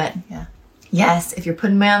set a limit. Yes, if you're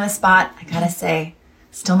putting me on the spot, I gotta say,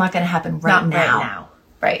 still not gonna happen right now.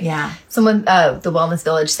 Right. Yeah. Someone, the Wellness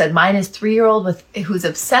Village said, mine is 3-year-old who's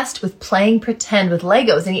obsessed with playing pretend with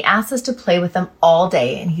Legos, and he asks us to play with them all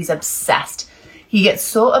day, and he's obsessed. He gets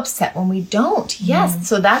so upset when we don't. Yes.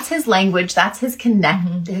 So that's his language. That's his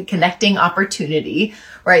connecting opportunity,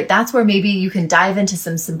 right? That's where maybe you can dive into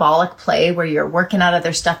some symbolic play where you're working out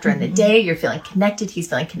other stuff during the day. You're feeling connected. He's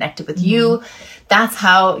feeling connected with you. That's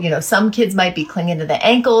how, some kids might be clinging to the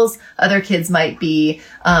ankles. Other kids might be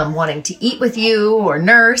wanting to eat with you or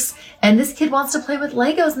nurse. And this kid wants to play with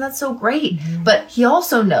Legos, and that's so great. But he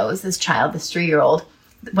also knows, this child, this 3-year-old,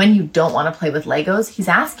 when you don't want to play with Legos, he's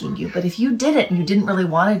asking you. But if you did it and you didn't really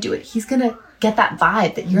want to do it, he's going to get that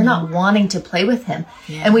vibe that you're not wanting to play with him.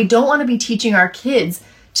 And we don't want to be teaching our kids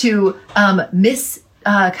to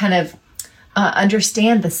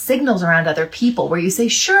understand the signals around other people where you say,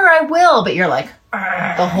 sure, I will, but you're like,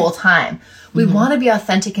 the whole time. We want to be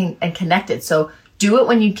authentic and connected. So do it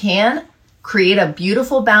when you can. Create a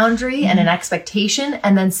beautiful boundary and an expectation,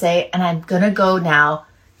 and then say, and I'm going to go now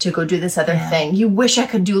to go do this other thing. You wish I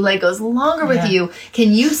could do Legos longer with you.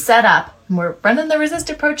 Can you set up, and we're running the resist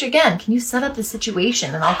approach again, can you set up the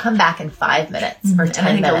situation and I'll come back in 5 minutes or 10 minutes. And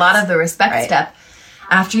I think a lot of the respect step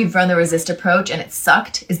after you've run the resist approach and it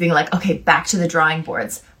sucked is being like, okay, back to the drawing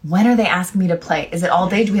boards. When are they asking me to play? Is it all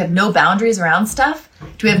day? Do we have no boundaries around stuff?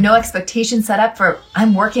 Do we have no expectation set up for,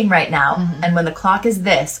 I'm working right now, and when the clock is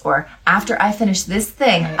this, or after I finish this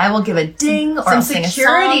thing, I will give a ding or some I'll sing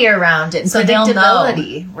security a song around it, so they'll know,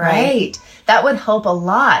 right? That would help a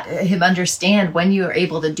lot, him understand when you are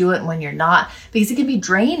able to do it and when you're not, because it can be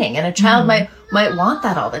draining, and a child might want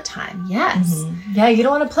that all the time. Yes. Yeah, you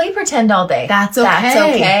don't want to play pretend all day. That's okay.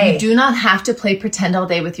 That's okay. You do not have to play pretend all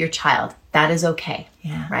day with your child. That is okay.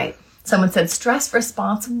 Yeah. Right. Someone said stress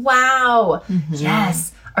response. Wow.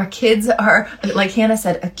 Yes. Our kids are, like Hannah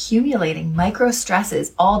said, accumulating micro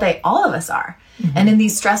stresses all day. All of us are. And in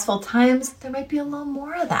these stressful times, there might be a little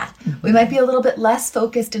more of that. We might be a little bit less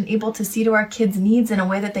focused and able to see to our kids' needs in a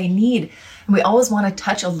way that they need. And we always want to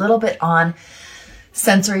touch a little bit on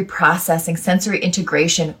sensory processing, sensory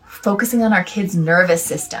integration, focusing on our kids' nervous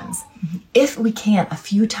systems. If we can, a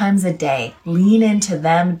few times a day, lean into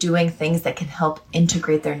them doing things that can help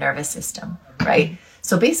integrate their nervous system, right?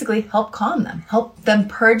 So basically help calm them, help them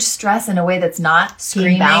purge stress in a way that's not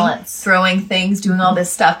screaming, throwing things, doing all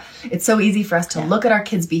this stuff. It's so easy for us to look at our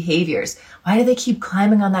kids' behaviors. Why do they keep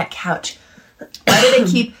climbing on that couch? Why do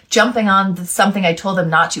they keep jumping on something I told them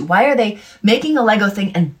not to? Why are they making a Lego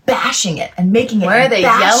thing and bashing it and making it? Why are they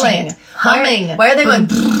yelling, humming? Why are they going?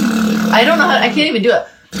 I don't know how. I can't even do it.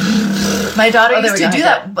 My daughter used to do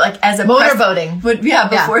that, like as a motorboating.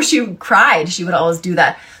 Before she cried, she would always do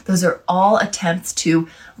that. Those are all attempts to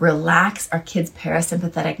relax our kids'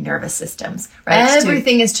 parasympathetic nervous systems, right?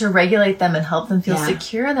 Everything is to regulate them and help them feel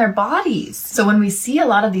secure in their bodies. So when we see a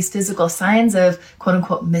lot of these physical signs of quote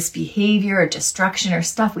unquote misbehavior or destruction or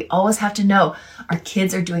stuff, we always have to know our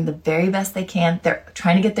kids are doing the very best they can. They're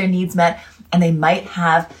trying to get their needs met, and they might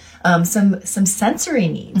have some sensory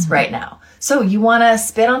needs right now. So you want to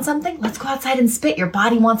spit on something? Let's go outside and spit. Your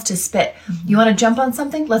body wants to spit. You want to jump on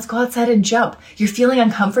something? Let's go outside and jump. You're feeling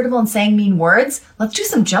uncomfortable and saying mean words? Let's do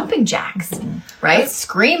some jumping jacks, right? Let's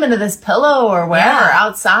scream into this pillow or wherever,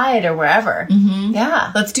 outside or wherever.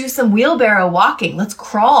 Yeah. Let's do some wheelbarrow walking. Let's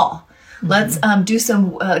crawl. Let's do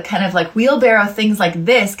some kind of like wheelbarrow things like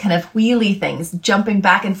this, kind of wheelie things, jumping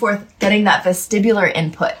back and forth, getting that vestibular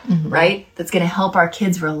input, right? That's going to help our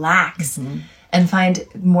kids relax. And find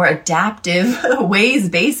more adaptive ways,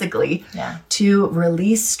 basically, to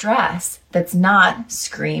release stress that's not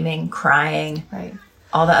screaming, crying,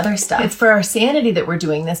 all the other stuff. It's for our sanity that we're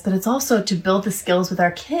doing this, but it's also to build the skills with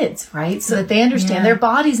our kids, right? So that they understand their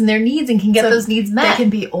bodies and their needs and can get those needs met. They can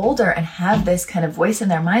be older and have this kind of voice in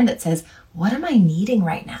their mind that says, what am I needing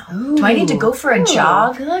right now? Do I need to go for a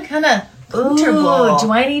jog? Kind of comfortable. Do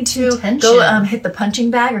I need to go hit the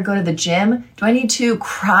punching bag or go to the gym? Do I need to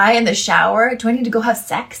cry in the shower? Do I need to go have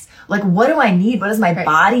sex? Like, what do I need? What does my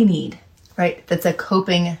body need? Right. That's a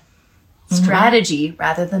coping strategy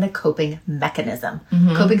rather than a coping mechanism.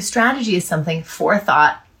 Coping strategy is something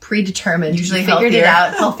forethought, predetermined, usually figured it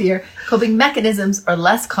out, healthier. Coping mechanisms are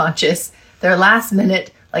less conscious. They're last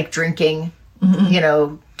minute, like drinking,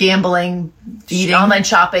 gambling, eating, online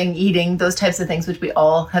shopping, eating, those types of things, which we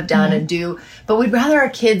all have done and do. But we'd rather our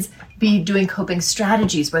kids be doing coping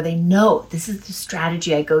strategies where they know this is the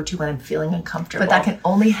strategy I go to when I'm feeling uncomfortable. But that can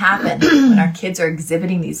only happen when our kids are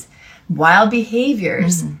exhibiting these wild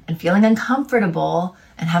behaviors and feeling uncomfortable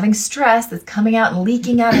and having stress that's coming out and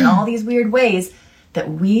leaking out in all these weird ways, that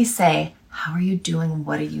we say, how are you doing?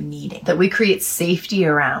 What are you needing? That we create safety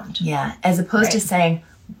around. Yeah. As opposed to saying,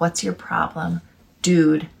 what's your problem?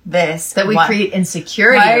 Dude, this. That we create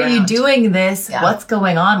insecurity Why are around. you doing this? Yeah. What's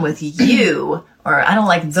going on with you? Or I don't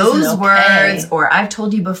like those words. Or I've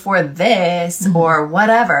told you before this or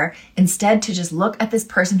whatever. Instead, to just look at this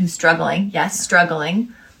person who's struggling,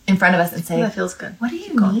 struggling in front of us and say, that feels good. What are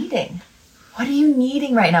you needing? What are you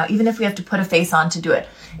needing right now? Even if we have to put a face on to do it.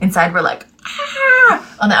 Inside, we're like,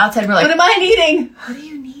 ah! On the outside, we're like, what am I needing? What are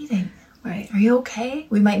you needing? Right. Are you okay?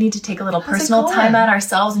 We might need to take a little personal time out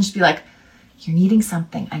ourselves and just be like, you're needing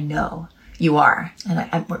something. I know you are.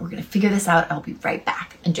 And we're going to figure this out. I'll be right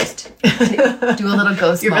back. And just do a little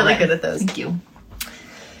ghost You're moment. really good at those. Thank you.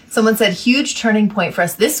 Someone said, huge turning point for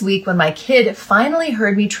us this week when my kid finally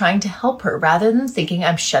heard me trying to help her rather than thinking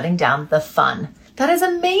I'm shutting down the fun. That is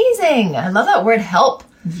amazing. I love that word, help.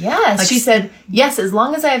 Yes. Like she said, yes, as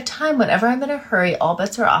long as I have time, whenever I'm in a hurry, all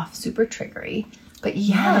bets are off. Super triggery. But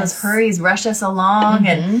those hurries rush us along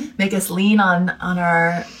and make us lean on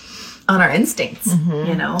our instincts,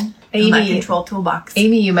 Amy, that control toolbox.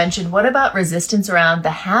 Amy, you mentioned, what about resistance around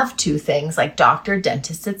the have-to things like doctor,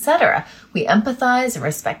 dentist, etc.? We empathize and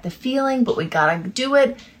respect the feeling, but we gotta do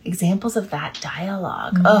it. Examples of that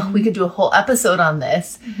dialogue. Oh, we could do a whole episode on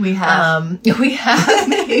this. We have.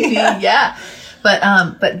 Maybe, yeah.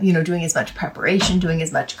 But doing as much preparation, doing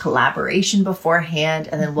as much collaboration beforehand,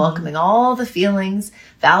 and then welcoming all the feelings,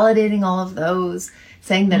 validating all of those,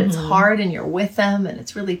 saying that it's hard and you're with them and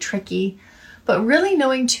it's really tricky. But really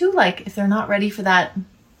knowing too, like if they're not ready for that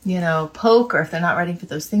poke, or if they're not ready for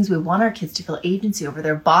those things, we want our kids to feel agency over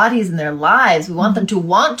their bodies and their lives. We want them to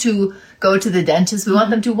want to go to the dentist. We want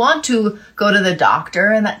them to want to go to the doctor,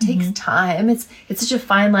 and that takes time. It's such a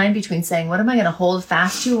fine line between saying, what am I going to hold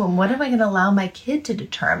fast to, and what am I going to allow my kid to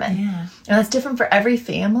determine? Yeah. And that's different for every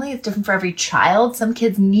family. It's different for every child. Some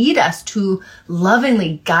kids need us to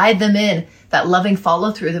lovingly guide them in that loving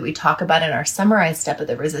follow through that we talk about in our summarized step of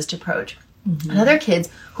the resist approach. And other kids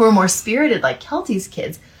who are more spirited, like Kelty's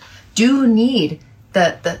kids, do need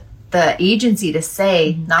the agency to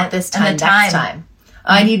say, not this time, next time.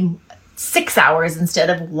 I need 6 hours instead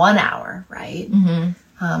of 1 hour, right?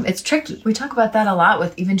 It's tricky. We talk about that a lot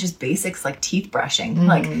with even just basics like teeth brushing.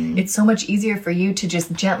 Like, it's so much easier for you to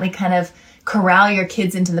just gently kind of corral your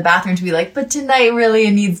kids into the bathroom to be like, but tonight really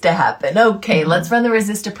it needs to happen. Okay, let's run the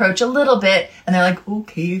resist approach a little bit. And they're like,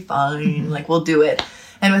 okay, fine. Like, we'll do it.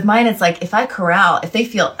 And with mine, it's like, if I corral, if they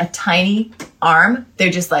feel a tiny arm,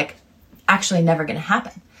 they're just like, actually never going to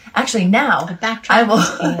happen. Actually, now I will,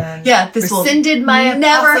 this rescinded my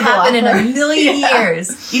never happen in offer. a million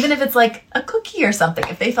years. Even if it's like a cookie or something.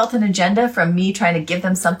 If they felt an agenda from me trying to give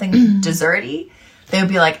them something desserty, they would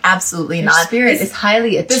be like, absolutely not. Spirit is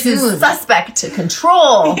highly attuned. This is suspect to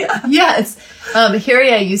control. Yes.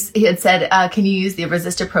 Hiria, he had said, can you use the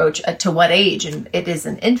resist approach to what age? And it is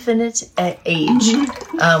an infinite age.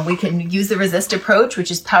 We can use the resist approach,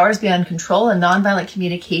 which is powers beyond control, a nonviolent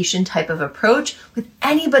communication type of approach with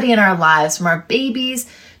anybody in our lives, from our babies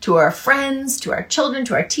to our friends, to our children,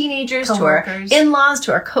 to our teenagers, Co-workers. to our in-laws,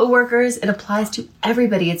 to our coworkers. It applies to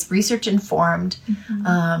everybody. It's research informed.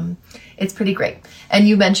 It's pretty great. And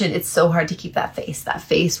you mentioned it's so hard to keep that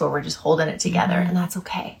face where we're just holding it together, and that's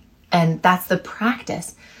okay. And that's the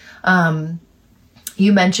practice.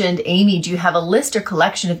 You mentioned, Amy, do you have a list or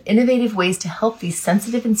collection of innovative ways to help these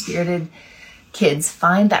sensitive and spirited kids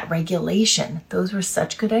find that regulation? Those were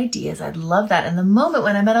such good ideas. I'd love that in the moment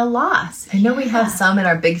when I'm at a loss. I know we have some in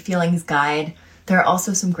our Big Feelings guide. There are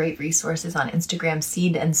also some great resources on Instagram.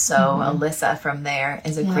 Seed and Sew, Alyssa from there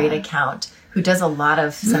is a great account who does a lot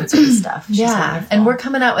of sensory stuff. She's wonderful. And we're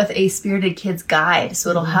coming out with a Spirited Kids guide, so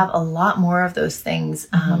it'll have a lot more of those things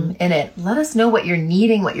in it. Let us know what you're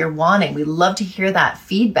needing, what you're wanting. We love to hear that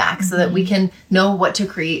feedback so that we can know what to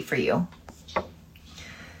create for you.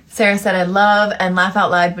 Sarah said, I love and laugh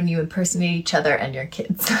out loud when you impersonate each other and your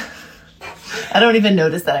kids. I don't even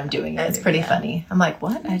notice that I'm doing it. It's pretty funny. I'm like,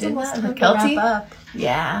 what? I did that with Kelty? Wrap up.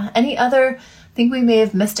 Yeah. Any other? I think we may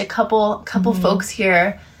have missed a couple folks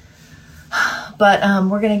here. But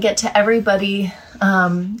we're going to get to everybody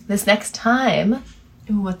this next time.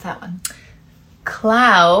 Ooh, what's that one?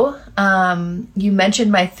 Clow, you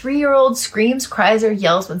mentioned my 3-year-old screams, cries, or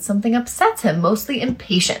yells when something upsets him, mostly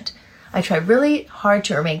impatient. I try really hard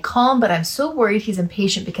to remain calm, but I'm so worried he's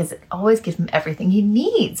impatient because it always gives him everything he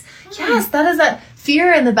needs. Yes, that is that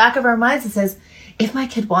fear in the back of our minds that says, if my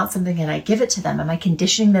kid wants something and I give it to them, am I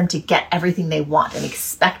conditioning them to get everything they want and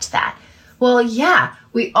expect that? Well, yeah,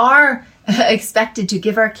 we are expected to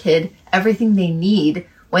give our kid everything they need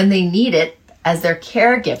when they need it as their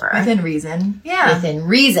caregiver. Within reason. Yeah. Within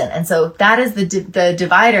reason. And so that is the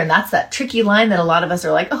divider, and that's that tricky line that a lot of us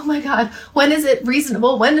are like, oh my God, when is it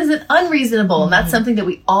reasonable? When is it unreasonable? And that's something that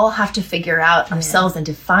we all have to figure out ourselves and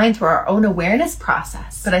define through our own awareness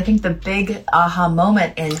process. But I think the big aha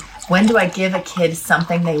moment in when do I give a kid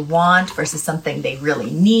something they want versus something they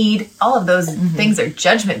really need, all of those things are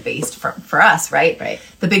judgment based for us, right? Right.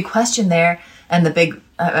 The big question there and the big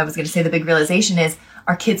realization is,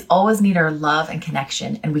 our kids always need our love and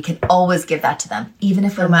connection, and we can always give that to them, even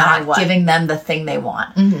if we're not giving them the thing they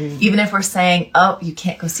want. Even if we're saying, oh, you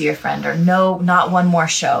can't go see your friend, or no, not one more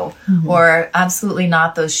show, or absolutely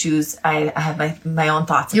not those shoes. I have my own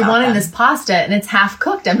thoughts You're about wanting them. this pasta, and it's half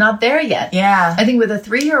cooked. I'm not there yet. Yeah. I think with a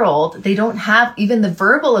 3-year-old, they don't have even the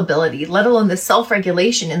verbal ability, let alone the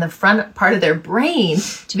self-regulation in the front part of their brain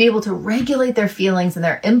to be able to regulate their feelings and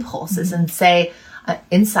their impulses and say,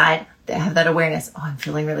 inside, they have that awareness. Oh, I'm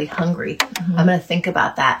feeling really hungry. I'm going to think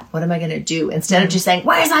about that. What am I going to do? Instead of just saying,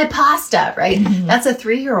 where's my pasta? Right? That's a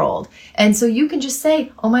 3-year-old. And so you can just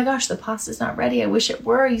say, oh my gosh, the pasta's not ready. I wish it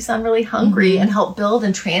were. You sound really hungry, and help build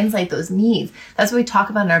and translate those needs. That's what we talk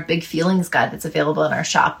about in our Big Feelings guide that's available in our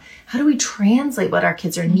shop. How do we translate what our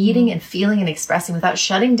kids are needing and feeling and expressing without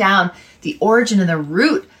shutting down the origin and the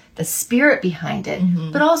root the spirit behind it,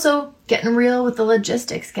 but also getting real with the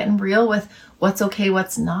logistics, getting real with what's okay,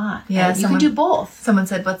 what's not. Yeah, right? You can do both. Someone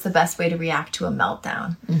said, what's the best way to react to a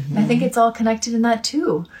meltdown? And I think it's all connected in that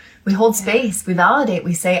too. We hold space, we validate,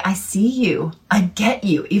 we say, I see you, I get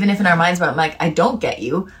you. Even if in our minds we're like, I don't get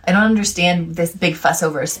you. I don't understand this big fuss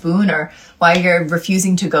over a spoon, or why you're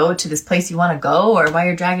refusing to go to this place you want to go, or why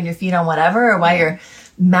you're dragging your feet on whatever, or why you're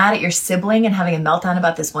mad at your sibling and having a meltdown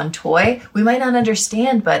about this one toy. We might not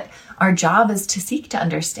understand, but our job is to seek to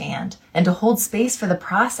understand and to hold space for the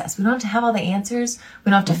process. We don't have to have all the answers.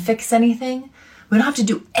 We don't have to fix anything. We don't have to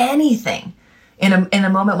do anything in a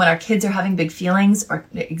moment when our kids are having big feelings or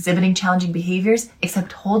exhibiting challenging behaviors,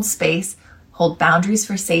 except hold space, hold boundaries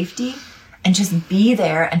for safety, and just be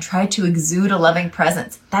there and try to exude a loving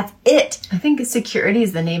presence. That's it. I think security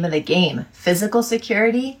is the name of the game. Physical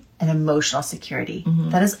security and emotional security.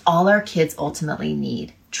 That is all our kids ultimately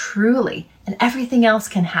need, truly. And everything else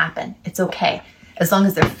can happen. It's okay, as long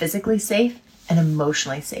as they're physically safe and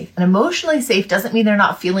emotionally safe. And emotionally safe doesn't mean they're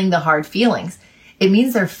not feeling the hard feelings. It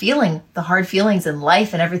means they're feeling the hard feelings in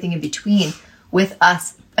life and everything in between with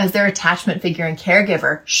us as their attachment figure and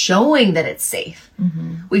caregiver, showing that it's safe.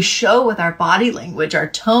 We show with our body language, our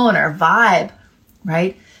tone, our vibe,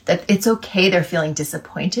 right? That it's okay they're feeling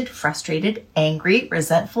disappointed, frustrated, angry,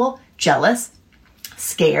 resentful, jealous,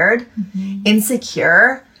 scared,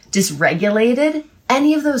 insecure, dysregulated.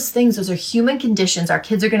 Any of those things, those are human conditions our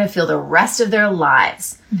kids are going to feel the rest of their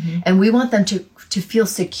lives. And we want them to feel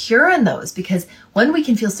secure in those, because when we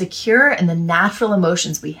can feel secure in the natural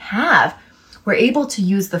emotions we have, we're able to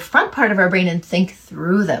use the front part of our brain and think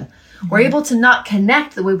through them. We're able to not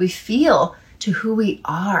connect the way we feel to who we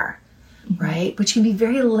are, right? Which can be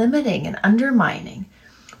very limiting and undermining.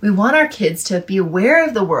 We want our kids to be aware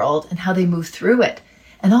of the world and how they move through it,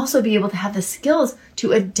 and also be able to have the skills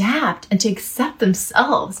to adapt and to accept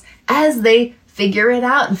themselves as they figure it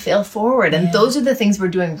out and fail forward. And those are the things we're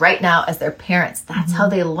doing right now as their parents. That's how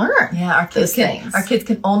they learn. Yeah, our kids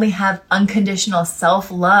can only have unconditional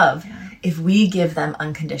self-love if we give them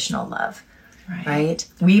unconditional love. Right?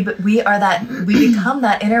 We become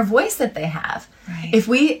that inner voice that they have. Right. If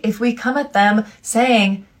we come at them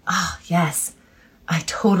saying, "Oh, yes, I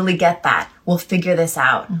totally get that. We'll figure this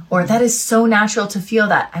out." Or "That is so natural to feel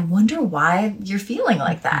that. I wonder why you're feeling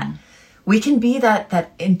like that." We can be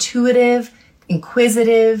that intuitive,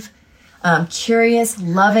 inquisitive, curious,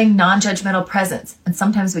 loving, non-judgmental presence. And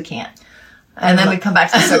sometimes we can't. And then we come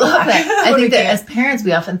back to the circle. I think that as parents,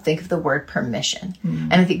 we often think of the word permission.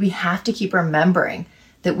 And I think we have to keep remembering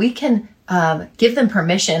that we can give them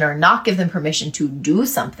permission or not give them permission to do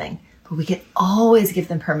something, but we can always give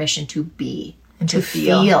them permission to be and to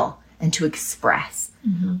feel and to express.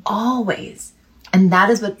 Always. And that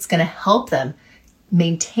is what's going to help them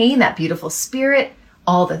maintain that beautiful spirit,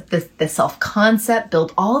 all the self-concept,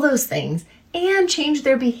 build all those things, and change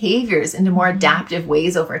their behaviors into more adaptive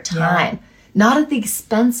ways over time. Not at the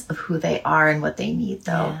expense of who they are and what they need,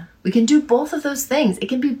 though. We can do both of those things. It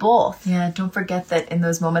can be both. Yeah, don't forget that in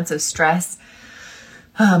those moments of stress,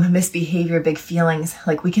 misbehavior, big feelings,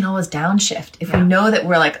 like we can always downshift. If we know that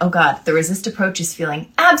we're like, oh God, the resist approach is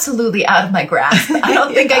feeling absolutely out of my grasp. I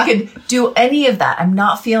don't think I could do any of that. I'm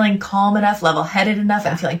not feeling calm enough, level-headed enough.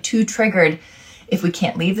 I'm feeling too triggered. If we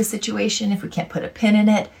can't leave the situation, if we can't put a pin in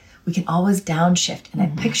it, we can always downshift. And I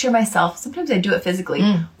picture myself, sometimes I do it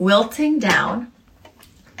physically, wilting down,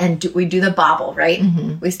 and we do the bobble, right?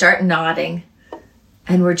 We start nodding,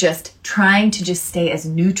 and we're just trying to just stay as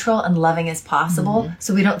neutral and loving as possible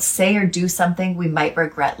so we don't say or do something we might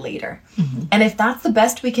regret later. And if that's the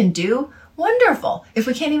best we can do, wonderful. If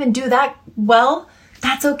we can't even do that well,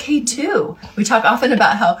 that's okay too. We talk often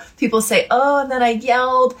about how people say, oh, and then I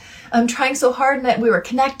yelled, I'm trying so hard, and that we were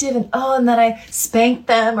connected, and oh, and then I spanked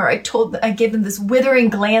them, or I gave them this withering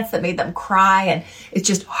glance that made them cry, and it's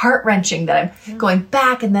just heart-wrenching that I'm going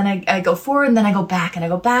back, and then I go forward, and then I go back, and I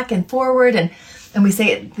go back and forward, and we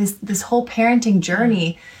say this whole parenting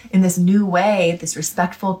journey in this new way, this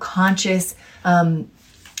respectful, conscious,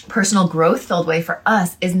 personal growth filled way for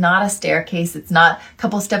us is not a staircase. It's not a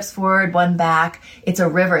couple steps forward, one back. It's a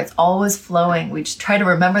river. It's always flowing. We just try to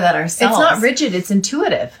remember that ourselves. It's not rigid. It's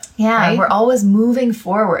intuitive. Yeah. Right? We're always moving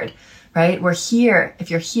forward, right? We're here. If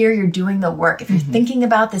you're here, you're doing the work. If you're thinking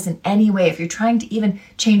about this in any way, if you're trying to even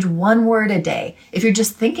change one word a day, if you're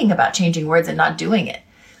just thinking about changing words and not doing it,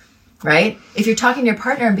 right? If you're talking to your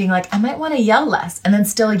partner and being like, I might want to yell less, and then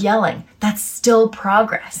still yelling, that's still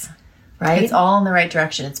progress. Right? It's all in the right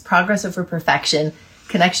direction. It's progress over perfection,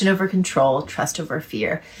 Connection over control, trust over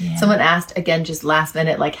fear. Yeah. Someone asked, again, just last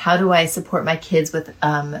minute, like, how do I support my kids with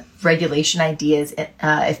regulation ideas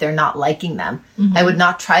if they're not liking them? I would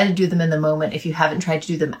not try to do them in the moment if you haven't tried to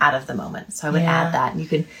do them out of the moment. So I would add that. And you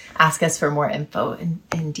can ask us for more info in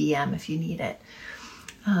DM if you need it.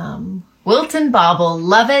 Wilton Bobble,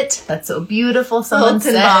 love it. That's so beautiful. Someone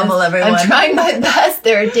Wilton says, Bobble, everyone. I'm trying my best.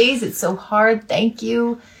 There are days it's so hard. Thank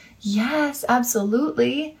you. Yes,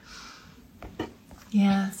 absolutely.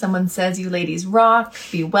 Yeah, someone says, you ladies rock,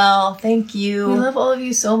 be well, thank you. We love all of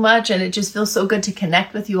you so much, and it just feels so good to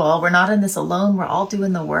connect with you all. We're not in this alone. We're all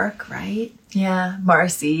doing the work, right? Yeah,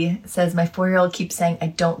 Marcy says, my 4-year-old keeps saying, I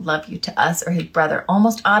don't love you to us or his brother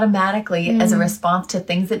almost automatically as a response to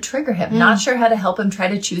things that trigger him. Not sure how to help him try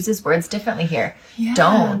to choose his words differently here. Yeah,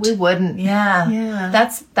 Don't. We wouldn't. Yeah.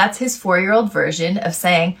 That's his 4-year-old version of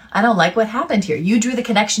saying, I don't like what happened here. You drew the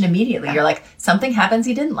connection immediately. You're like, something happens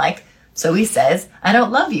he didn't like. So he says, I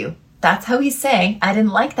don't love you. That's how he's saying, I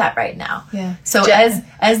didn't like that right now. Yeah. So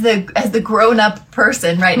as the grown-up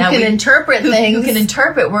person right now, who can interpret things. Who can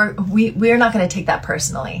interpret, we're not going to take that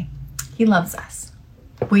personally. He loves us.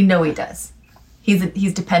 We know he does.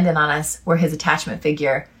 He's dependent on us. We're his attachment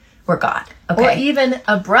figure. We're God. Okay. Or even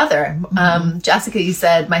a brother. Jessica, you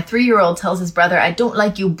said, my 3-year-old tells his brother, I don't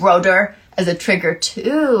like you, brother, as a trigger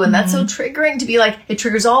too. And that's so triggering to be like, it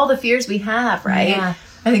triggers all the fears we have, right? Yeah.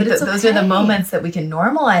 I think those are the moments that we can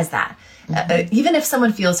normalize that. Even if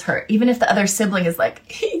someone feels hurt, even if the other sibling is like,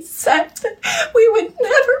 he said that we would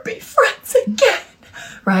never be friends again,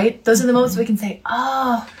 right? Those are the moments we can say,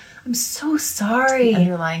 oh, I'm so sorry.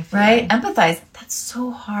 Underlying feeling. Right? Empathize. That's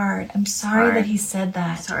so hard. I'm sorry that he said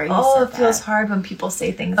that. Sorry it feels hard when people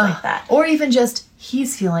say things like that. Or even just,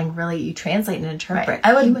 he's feeling really, you translate and interpret. Right.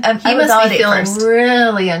 I would he must be validate feeling first.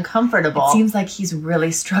 really uncomfortable. It seems like he's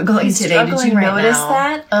really struggling today. struggling Did you right notice now.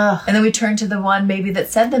 that? Ugh. And then we turn to the one maybe that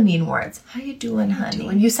said the mean words. How you doing, honey?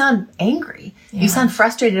 When you sound angry, Yeah. you sound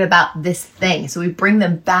frustrated about this thing. So we bring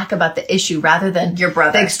them back about the issue rather than Your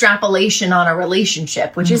brother. the extrapolation on a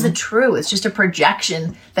relationship, which isn't true. It's just a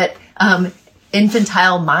projection that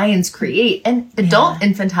infantile minds create, and adult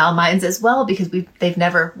infantile minds as well, because they've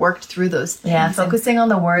never worked through those things. Yeah, focusing on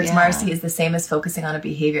the words, Yeah. Marcy, is the same as focusing on a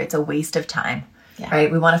behavior. It's a waste of time, Yeah. right?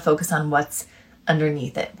 We want to focus on what's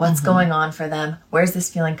underneath it. What's going on for them? Where's this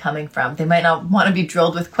feeling coming from? They might not want to be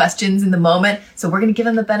drilled with questions in the moment, so we're going to give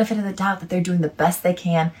them the benefit of the doubt that they're doing the best they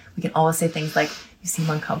can. We can always say things like, you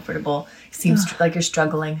seem uncomfortable. You seem like you're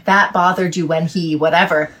struggling. That bothered you when he,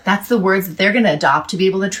 whatever. That's the words that they're going to adopt to be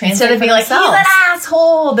able to translate Instead of for being like, he's themselves. an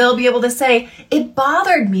asshole, they'll be able to say, it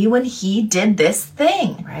bothered me when he did this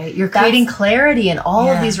thing. Right. You're creating clarity in all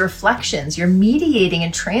of these reflections. You're mediating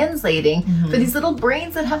and translating for these little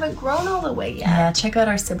brains that haven't grown all the way yet. Yeah, check out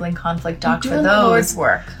our sibling conflict doc for Doing the Lord's those.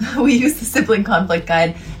 work. We use the sibling conflict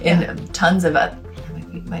guide in tons of it.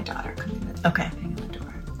 My daughter coming in. Okay. Hang on the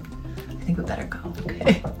door. I think we better go.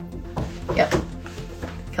 Okay. Yep.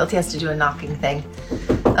 Kilty has to do a knocking thing.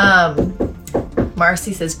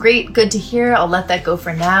 Marcy says, great, good to hear. I'll let that go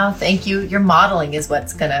for now. Thank you. Your modeling is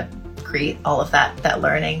what's going to create all of that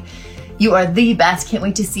learning. You are the best. Can't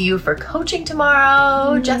wait to see you for coaching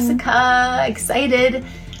tomorrow. Jessica, excited.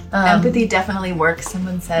 Empathy definitely works,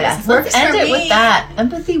 someone says. Yes, Works let's end for it me. with that.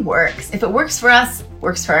 Empathy works. If it works for us,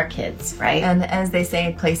 works for our kids, right? And as they say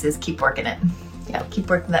in places, keep working it. Yeah. Keep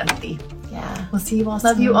working that empathy. Yeah. We'll see you all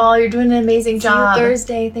Love soon. you all. You're doing an amazing See you job.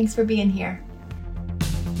 Thursday. Thanks for being here.